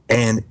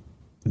 and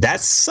that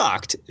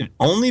sucked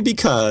only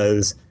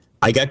because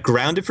I got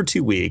grounded for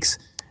 2 weeks,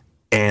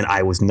 and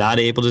I was not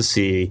able to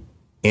see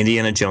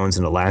Indiana Jones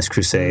and the Last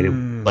Crusade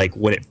like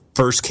when it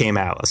first came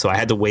out. So I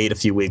had to wait a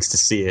few weeks to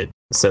see it.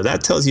 So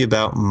that tells you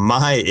about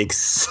my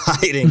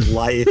exciting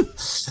life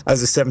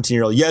as a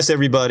 17-year-old. Yes,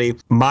 everybody,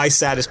 my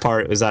saddest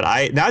part was that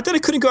not that I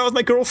couldn't go out with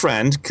my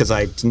girlfriend because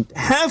I didn't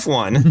have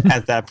one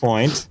at that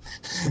point.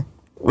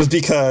 Was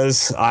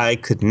because I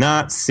could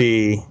not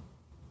see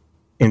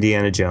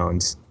Indiana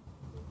Jones.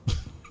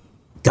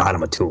 God,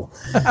 I'm a tool.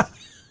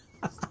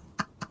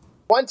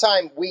 One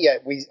time we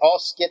all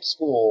skipped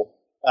school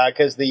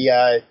because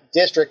the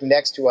district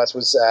next to us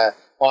was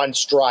on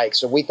strike.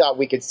 So we thought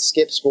we could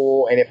skip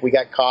school, and if we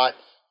got caught,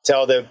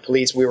 tell the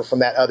police we were from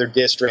that other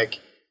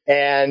district.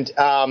 And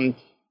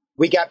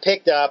we got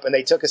picked up, and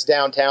they took us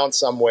downtown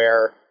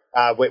somewhere.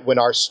 When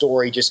our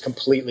story just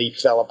completely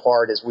fell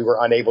apart as we were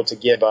unable to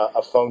give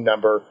a phone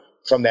number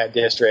from that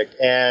district.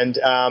 And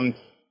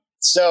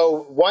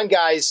so one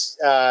guy's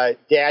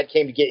dad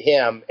came to get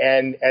him,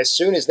 and as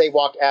soon as they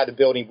walked out of the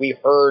building, we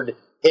heard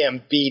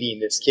him beating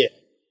this kid.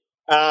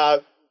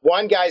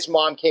 One guy's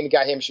mom came and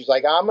got him. She was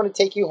like, I'm going to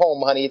take you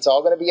home, honey. It's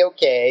all going to be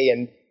okay.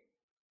 And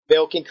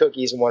milk and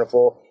cookies and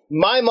wonderful.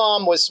 My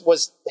mom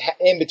was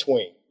in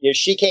between.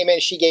 She came in,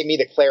 she gave me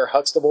the Claire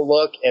Huxtable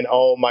look, and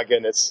oh my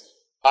goodness.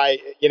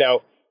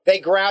 They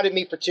grounded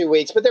me for 2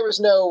 weeks, but there was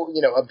no,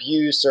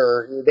 abuse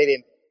or they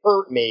didn't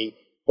hurt me,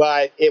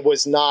 but it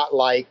was not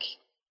like,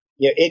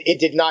 it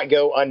did not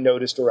go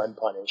unnoticed or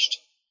unpunished.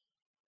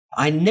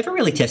 I never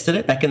really tested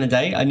it back in the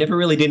day. I never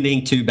really did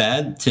anything too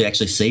bad to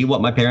actually see what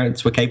my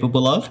parents were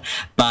capable of.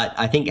 But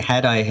I think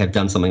had I have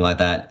done something like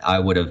that, I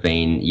would have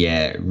been,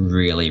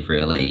 really,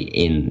 really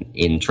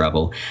in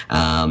trouble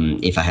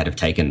if I had have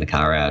taken the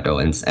car out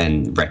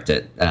and wrecked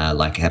it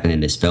like happened in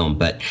this film.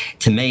 But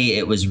to me,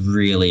 it was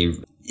really...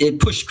 It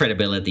pushed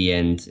credibility at the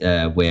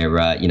end where,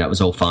 it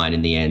was all fine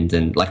in the end.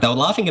 And, they were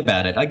laughing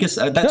about it. I guess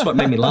that's what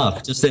made me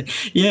laugh. Just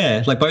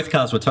that, both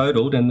cars were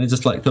totaled and they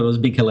just, thought it was a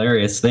big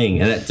hilarious thing.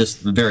 And it just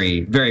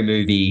very, very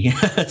movie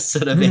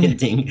sort of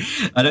ending.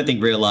 I don't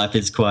think real life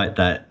is quite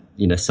that,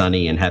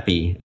 sunny and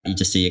happy. You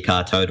just see your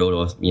car totaled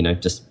or,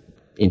 just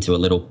into a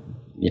little...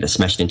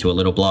 smashed into a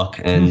little block,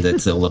 and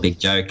it's all a big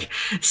joke.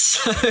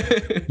 So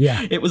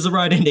it was the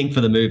right ending for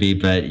the movie,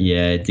 but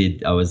it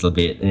did. I was a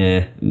bit,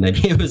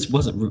 maybe it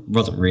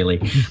wasn't really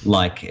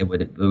like it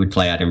would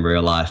play out in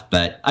real life.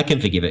 But I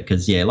can forgive it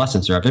because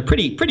License to Drive, a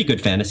pretty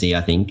good fantasy. I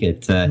think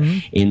it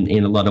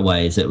in a lot of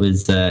ways it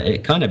was.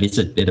 It kind of is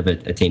a bit of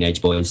a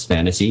teenage boy's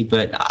fantasy,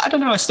 but I don't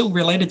know. I still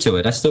related to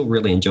it. I still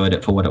really enjoyed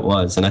it for what it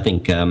was, and I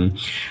think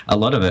a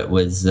lot of it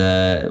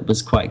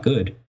was quite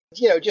good.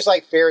 Just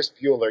like Ferris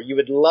Bueller, you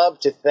would love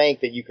to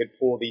think that you could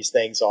pull these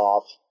things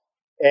off.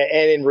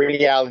 And in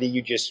reality,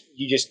 you just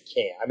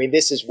can't.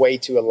 This is way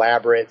too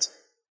elaborate,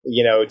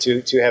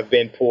 to have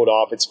been pulled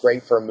off. It's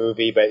great for a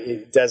movie, but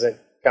it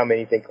doesn't come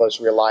anything close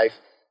to real life.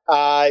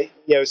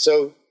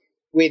 So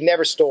we'd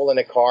never stolen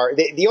a car.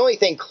 The only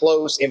thing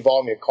close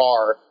involving a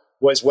car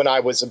was when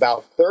I was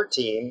about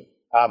 13.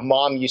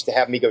 Mom used to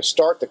have me go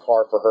start the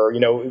car for her.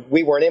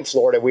 We weren't in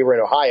Florida. We were in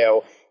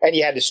Ohio. And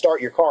you had to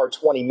start your car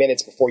 20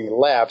 minutes before you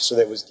left so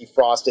that it was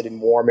defrosted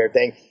and warm and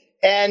everything.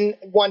 And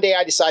one day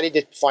I decided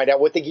to find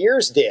out what the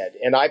gears did.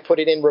 And I put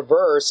it in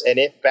reverse and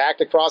it backed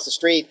across the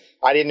street.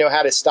 I didn't know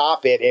how to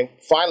stop it and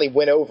finally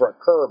went over a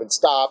curb and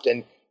stopped.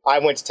 And I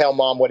went to tell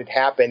Mom what had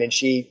happened. And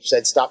she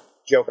said, stop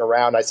joking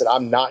around. I said,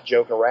 I'm not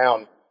joking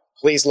around.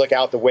 Please look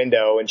out the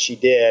window. And she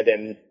did.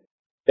 And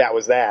that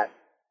was that.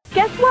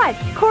 Guess what?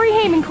 Corey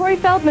Haim and Corey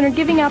Feldman are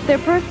giving out their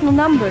personal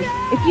numbers.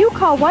 If you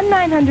call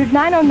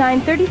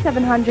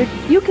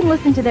 1-900-909-3700, you can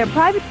listen to their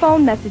private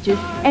phone messages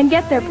and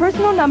get their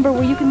personal number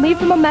where you can leave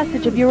them a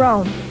message of your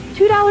own.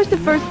 $2 the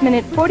first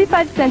minute,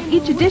 45 cents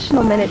each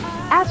additional minute.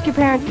 Ask your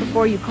parents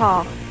before you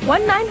call.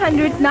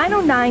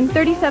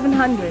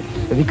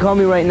 1-900-909-3700. If you call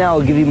me right now,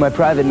 I'll give you my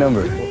private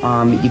number.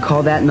 You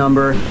call that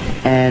number,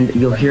 and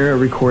you'll hear a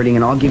recording,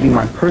 and I'll give you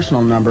my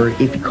personal number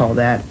if you call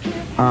that,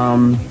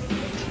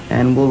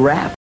 and we'll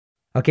wrap.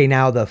 Okay,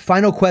 now the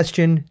final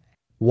question.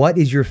 What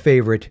is your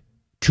favorite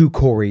Two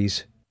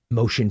Coreys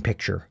motion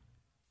picture?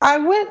 I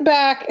went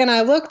back and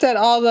I looked at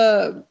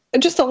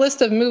just a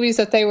list of movies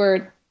that they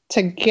were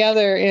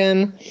together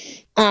in.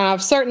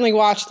 I've certainly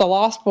watched The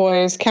Lost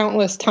Boys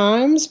countless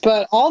times,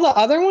 but all the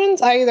other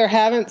ones, I either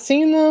haven't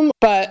seen them,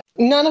 but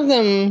none of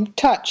them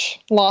touch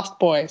Lost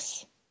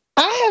Boys.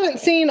 I haven't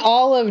seen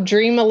all of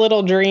Dream a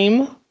Little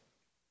Dream.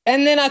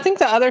 And then I think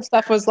the other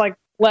stuff was like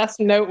less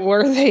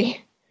noteworthy.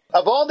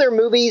 Of all their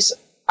movies,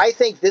 I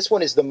think this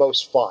one is the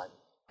most fun.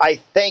 I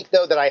think,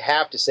 though, that I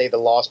have to say The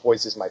Lost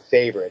Boys is my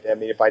favorite. I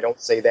mean, if I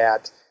don't say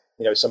that,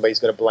 somebody's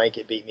going to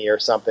blanket beat me or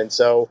something.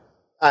 So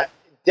I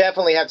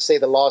definitely have to say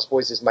The Lost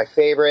Boys is my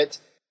favorite.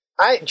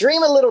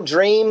 Dream a Little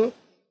Dream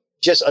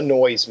just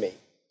annoys me.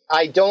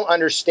 I don't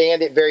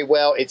understand it very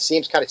well. It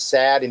seems kind of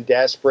sad and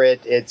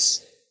desperate.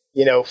 It's,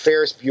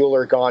 Ferris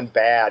Bueller gone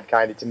bad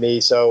kind of to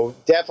me. So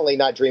definitely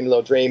not Dream a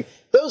Little Dream.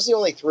 Those are the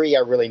only three I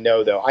really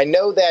know, though. I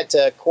know that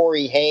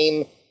Corey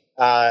Haim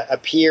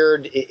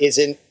appeared,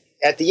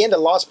 at the end of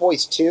Lost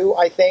Boys 2,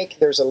 I think.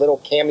 There's a little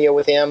cameo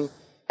with him.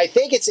 I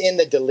think it's in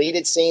the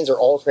deleted scenes or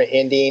alternate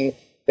ending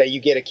that you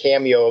get a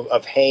cameo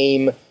of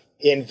Haim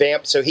in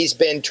Vamp. So he's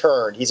been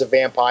turned. He's a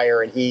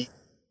vampire, and he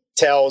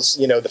tells,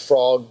 the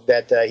frog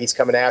that he's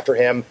coming after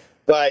him.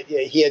 But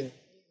he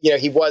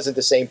wasn't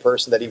the same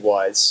person that he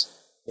was.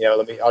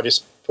 I'll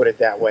just put it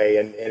that way.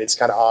 And it's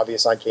kind of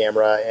obvious on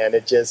camera, and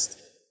it just...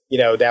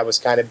 that was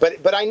kind of,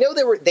 but I know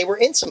they were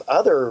in some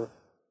other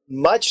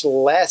much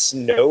less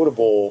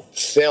notable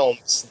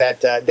films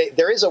that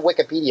there is a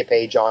Wikipedia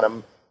page on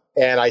them,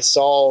 and I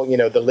saw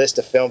the list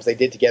of films they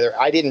did together.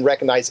 I didn't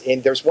recognize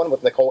there's one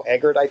with Nicole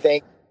Eggert, I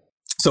think.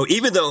 So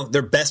even though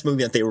their best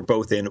movie that they were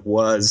both in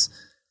was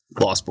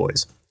Lost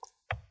Boys,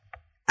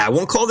 I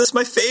won't call this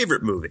my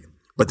favorite movie,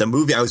 but the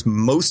movie I was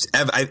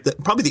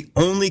probably the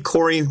only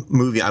Corey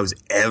movie I was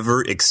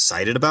ever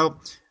excited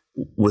about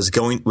was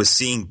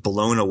seeing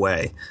Blown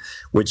Away,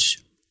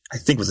 which I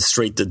think was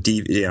straight to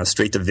video.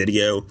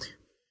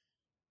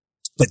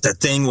 But the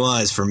thing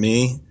was, for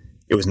me,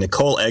 it was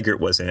Nicole Eggert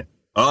was in it.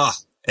 Oh,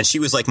 and she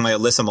was like my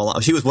Alyssa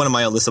Milano. She was one of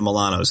my Alyssa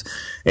Milanos.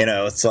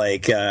 It's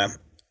like,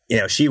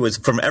 she was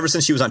ever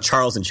since she was on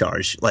Charles in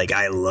Charge. Like,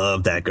 I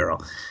love that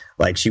girl.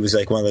 Like, she was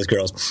like one of those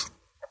girls.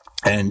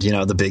 And,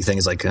 the big thing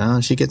is like,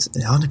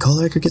 Nicole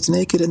Eggert gets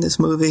naked in this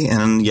movie.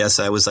 And yes,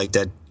 I was like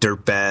that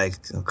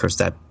dirtbag. Of course,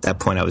 that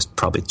point I was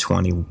probably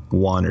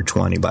 21 or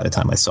 20 by the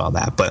time I saw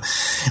that. But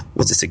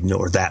we'll just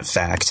ignore that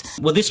fact.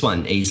 Well, this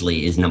one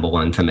easily is number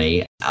one for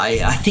me.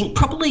 I think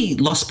probably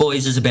Lost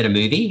Boys is a better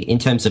movie in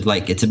terms of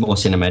it's a more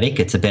cinematic.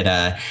 It's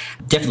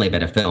definitely a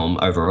better film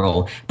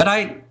overall. But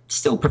I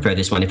still prefer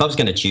this one. If I was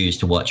going to choose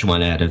to watch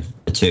one out of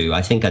the two,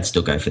 I think I'd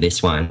still go for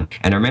this one.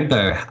 And I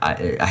remember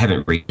I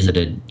haven't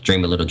revisited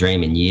Dream a Little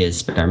Dream in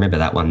years, but I remember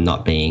that one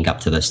not being up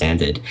to the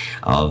standard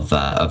of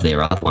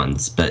their other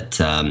ones. But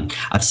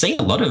I've seen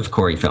a lot of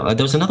Corey films.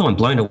 There was another one,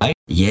 Blown Away.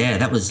 Yeah,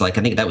 that was I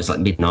think that was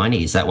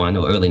mid-90s, that one,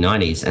 or early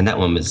 90s. And that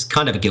one was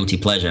kind of a guilty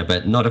pleasure,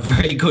 but not a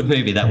very good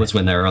movie. That was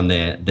when they were on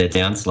their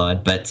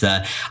downslide. But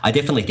I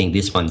definitely think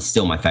this one's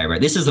still my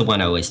favorite. This is the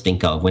one I always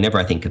think of. Whenever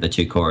I think of the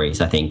two Coreys,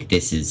 I think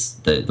this is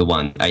the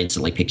one. I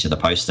instantly picture the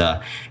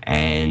poster.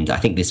 And I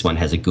think this one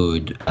has a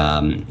good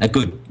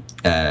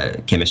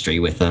chemistry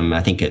with them.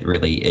 I think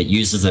it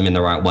uses them in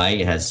the right way.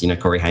 It has,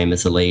 Corey Haim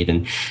as the lead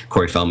and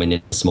Corey Feldman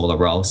in a smaller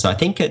role. So I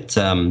think it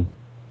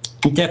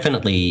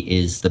definitely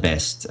is the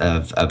best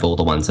of all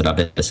the ones that I've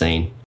ever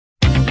seen.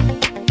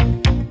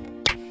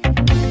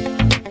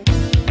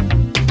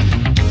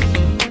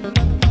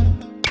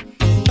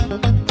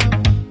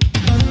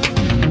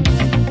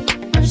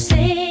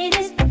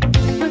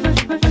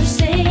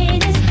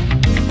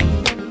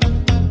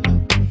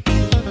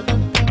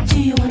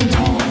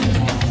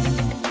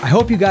 I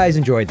hope you guys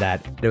enjoyed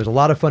that. It was a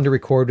lot of fun to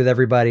record with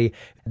everybody.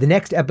 The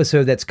next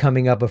episode that's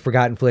coming up of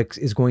Forgotten Flix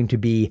is going to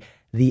be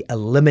The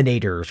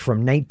Eliminators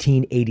from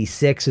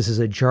 1986. This is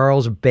a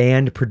Charles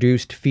Band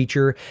produced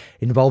feature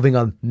involving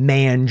a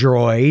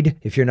man-droid.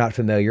 If you're not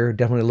familiar,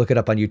 definitely look it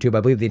up on YouTube. I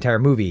believe the entire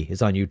movie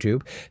is on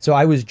YouTube. So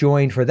I was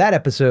joined for that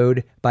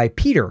episode by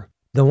Peter,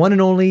 the one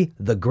and only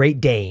The Great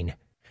Dane.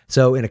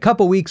 So in a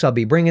couple weeks, I'll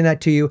be bringing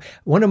that to you.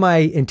 One of my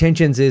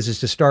intentions is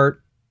to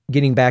start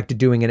getting back to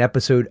doing an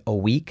episode a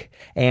week.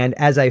 And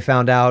as I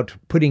found out,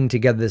 putting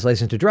together this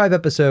License to Drive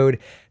episode,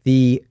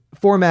 the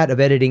format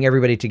of editing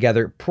everybody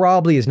together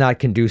probably is not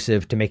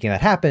conducive to making that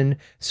happen.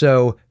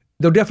 So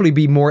there'll definitely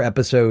be more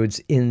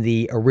episodes in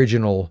the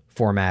original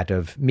format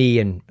of me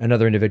and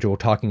another individual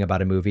talking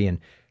about a movie. And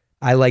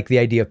I like the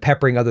idea of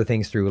peppering other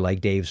things through,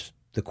 like Dave's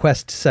The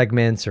Quest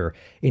segments or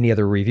any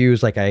other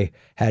reviews like I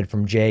had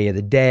from Jay of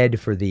the Dead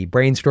for the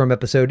Brainstorm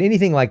episode.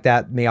 Anything like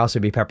that may also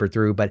be peppered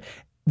through, but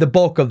the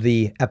bulk of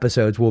the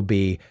episodes will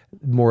be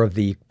more of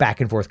the back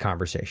and forth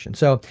conversation.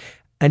 So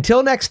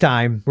until next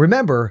time,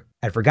 remember,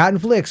 at Forgotten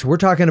Flix, we're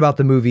talking about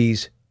the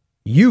movies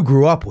you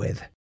grew up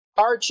with.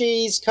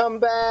 Archie's come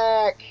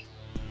back!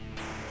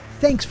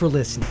 Thanks for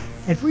listening.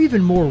 And for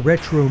even more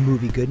retro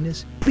movie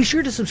goodness, be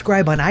sure to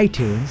subscribe on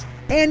iTunes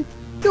and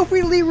feel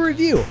free to leave a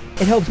review.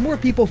 It helps more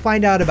people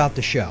find out about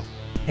the show.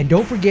 And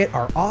don't forget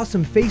our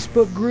awesome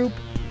Facebook group.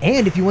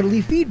 And if you want to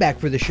leave feedback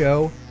for the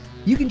show,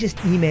 you can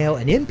just email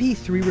an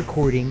MP3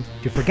 recording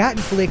to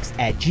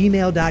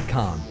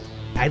forgottenflix@gmail.com.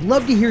 I'd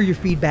love to hear your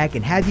feedback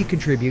and have you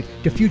contribute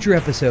to future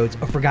episodes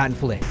of Forgotten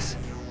Flix.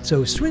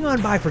 So swing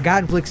on by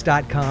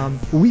ForgottenFlix.com,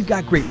 where we've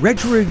got great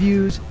retro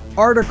reviews,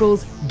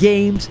 articles,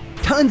 games,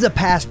 tons of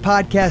past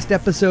podcast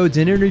episodes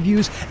and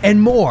interviews, and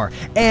more.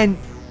 And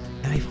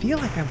I feel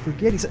like I'm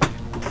forgetting something.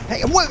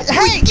 Hey, what?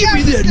 Hey, give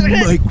me that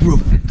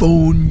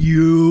microphone,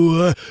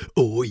 you.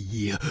 Oh,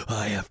 yeah,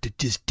 I have to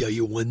just tell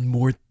you one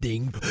more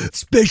thing.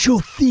 Special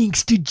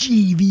thanks to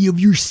JV of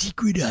Your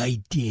Secret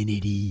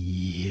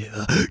Identity.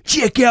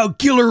 Check out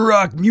Killer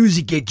Rock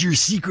Music at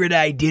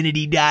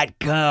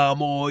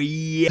yoursecretidentity.com. Oh,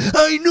 yeah.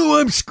 I know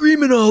I'm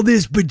screaming all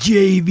this, but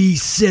JV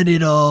sent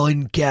it all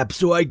in caps,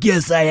 so I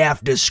guess I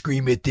have to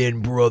scream it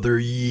then, brother.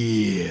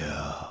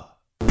 Yeah.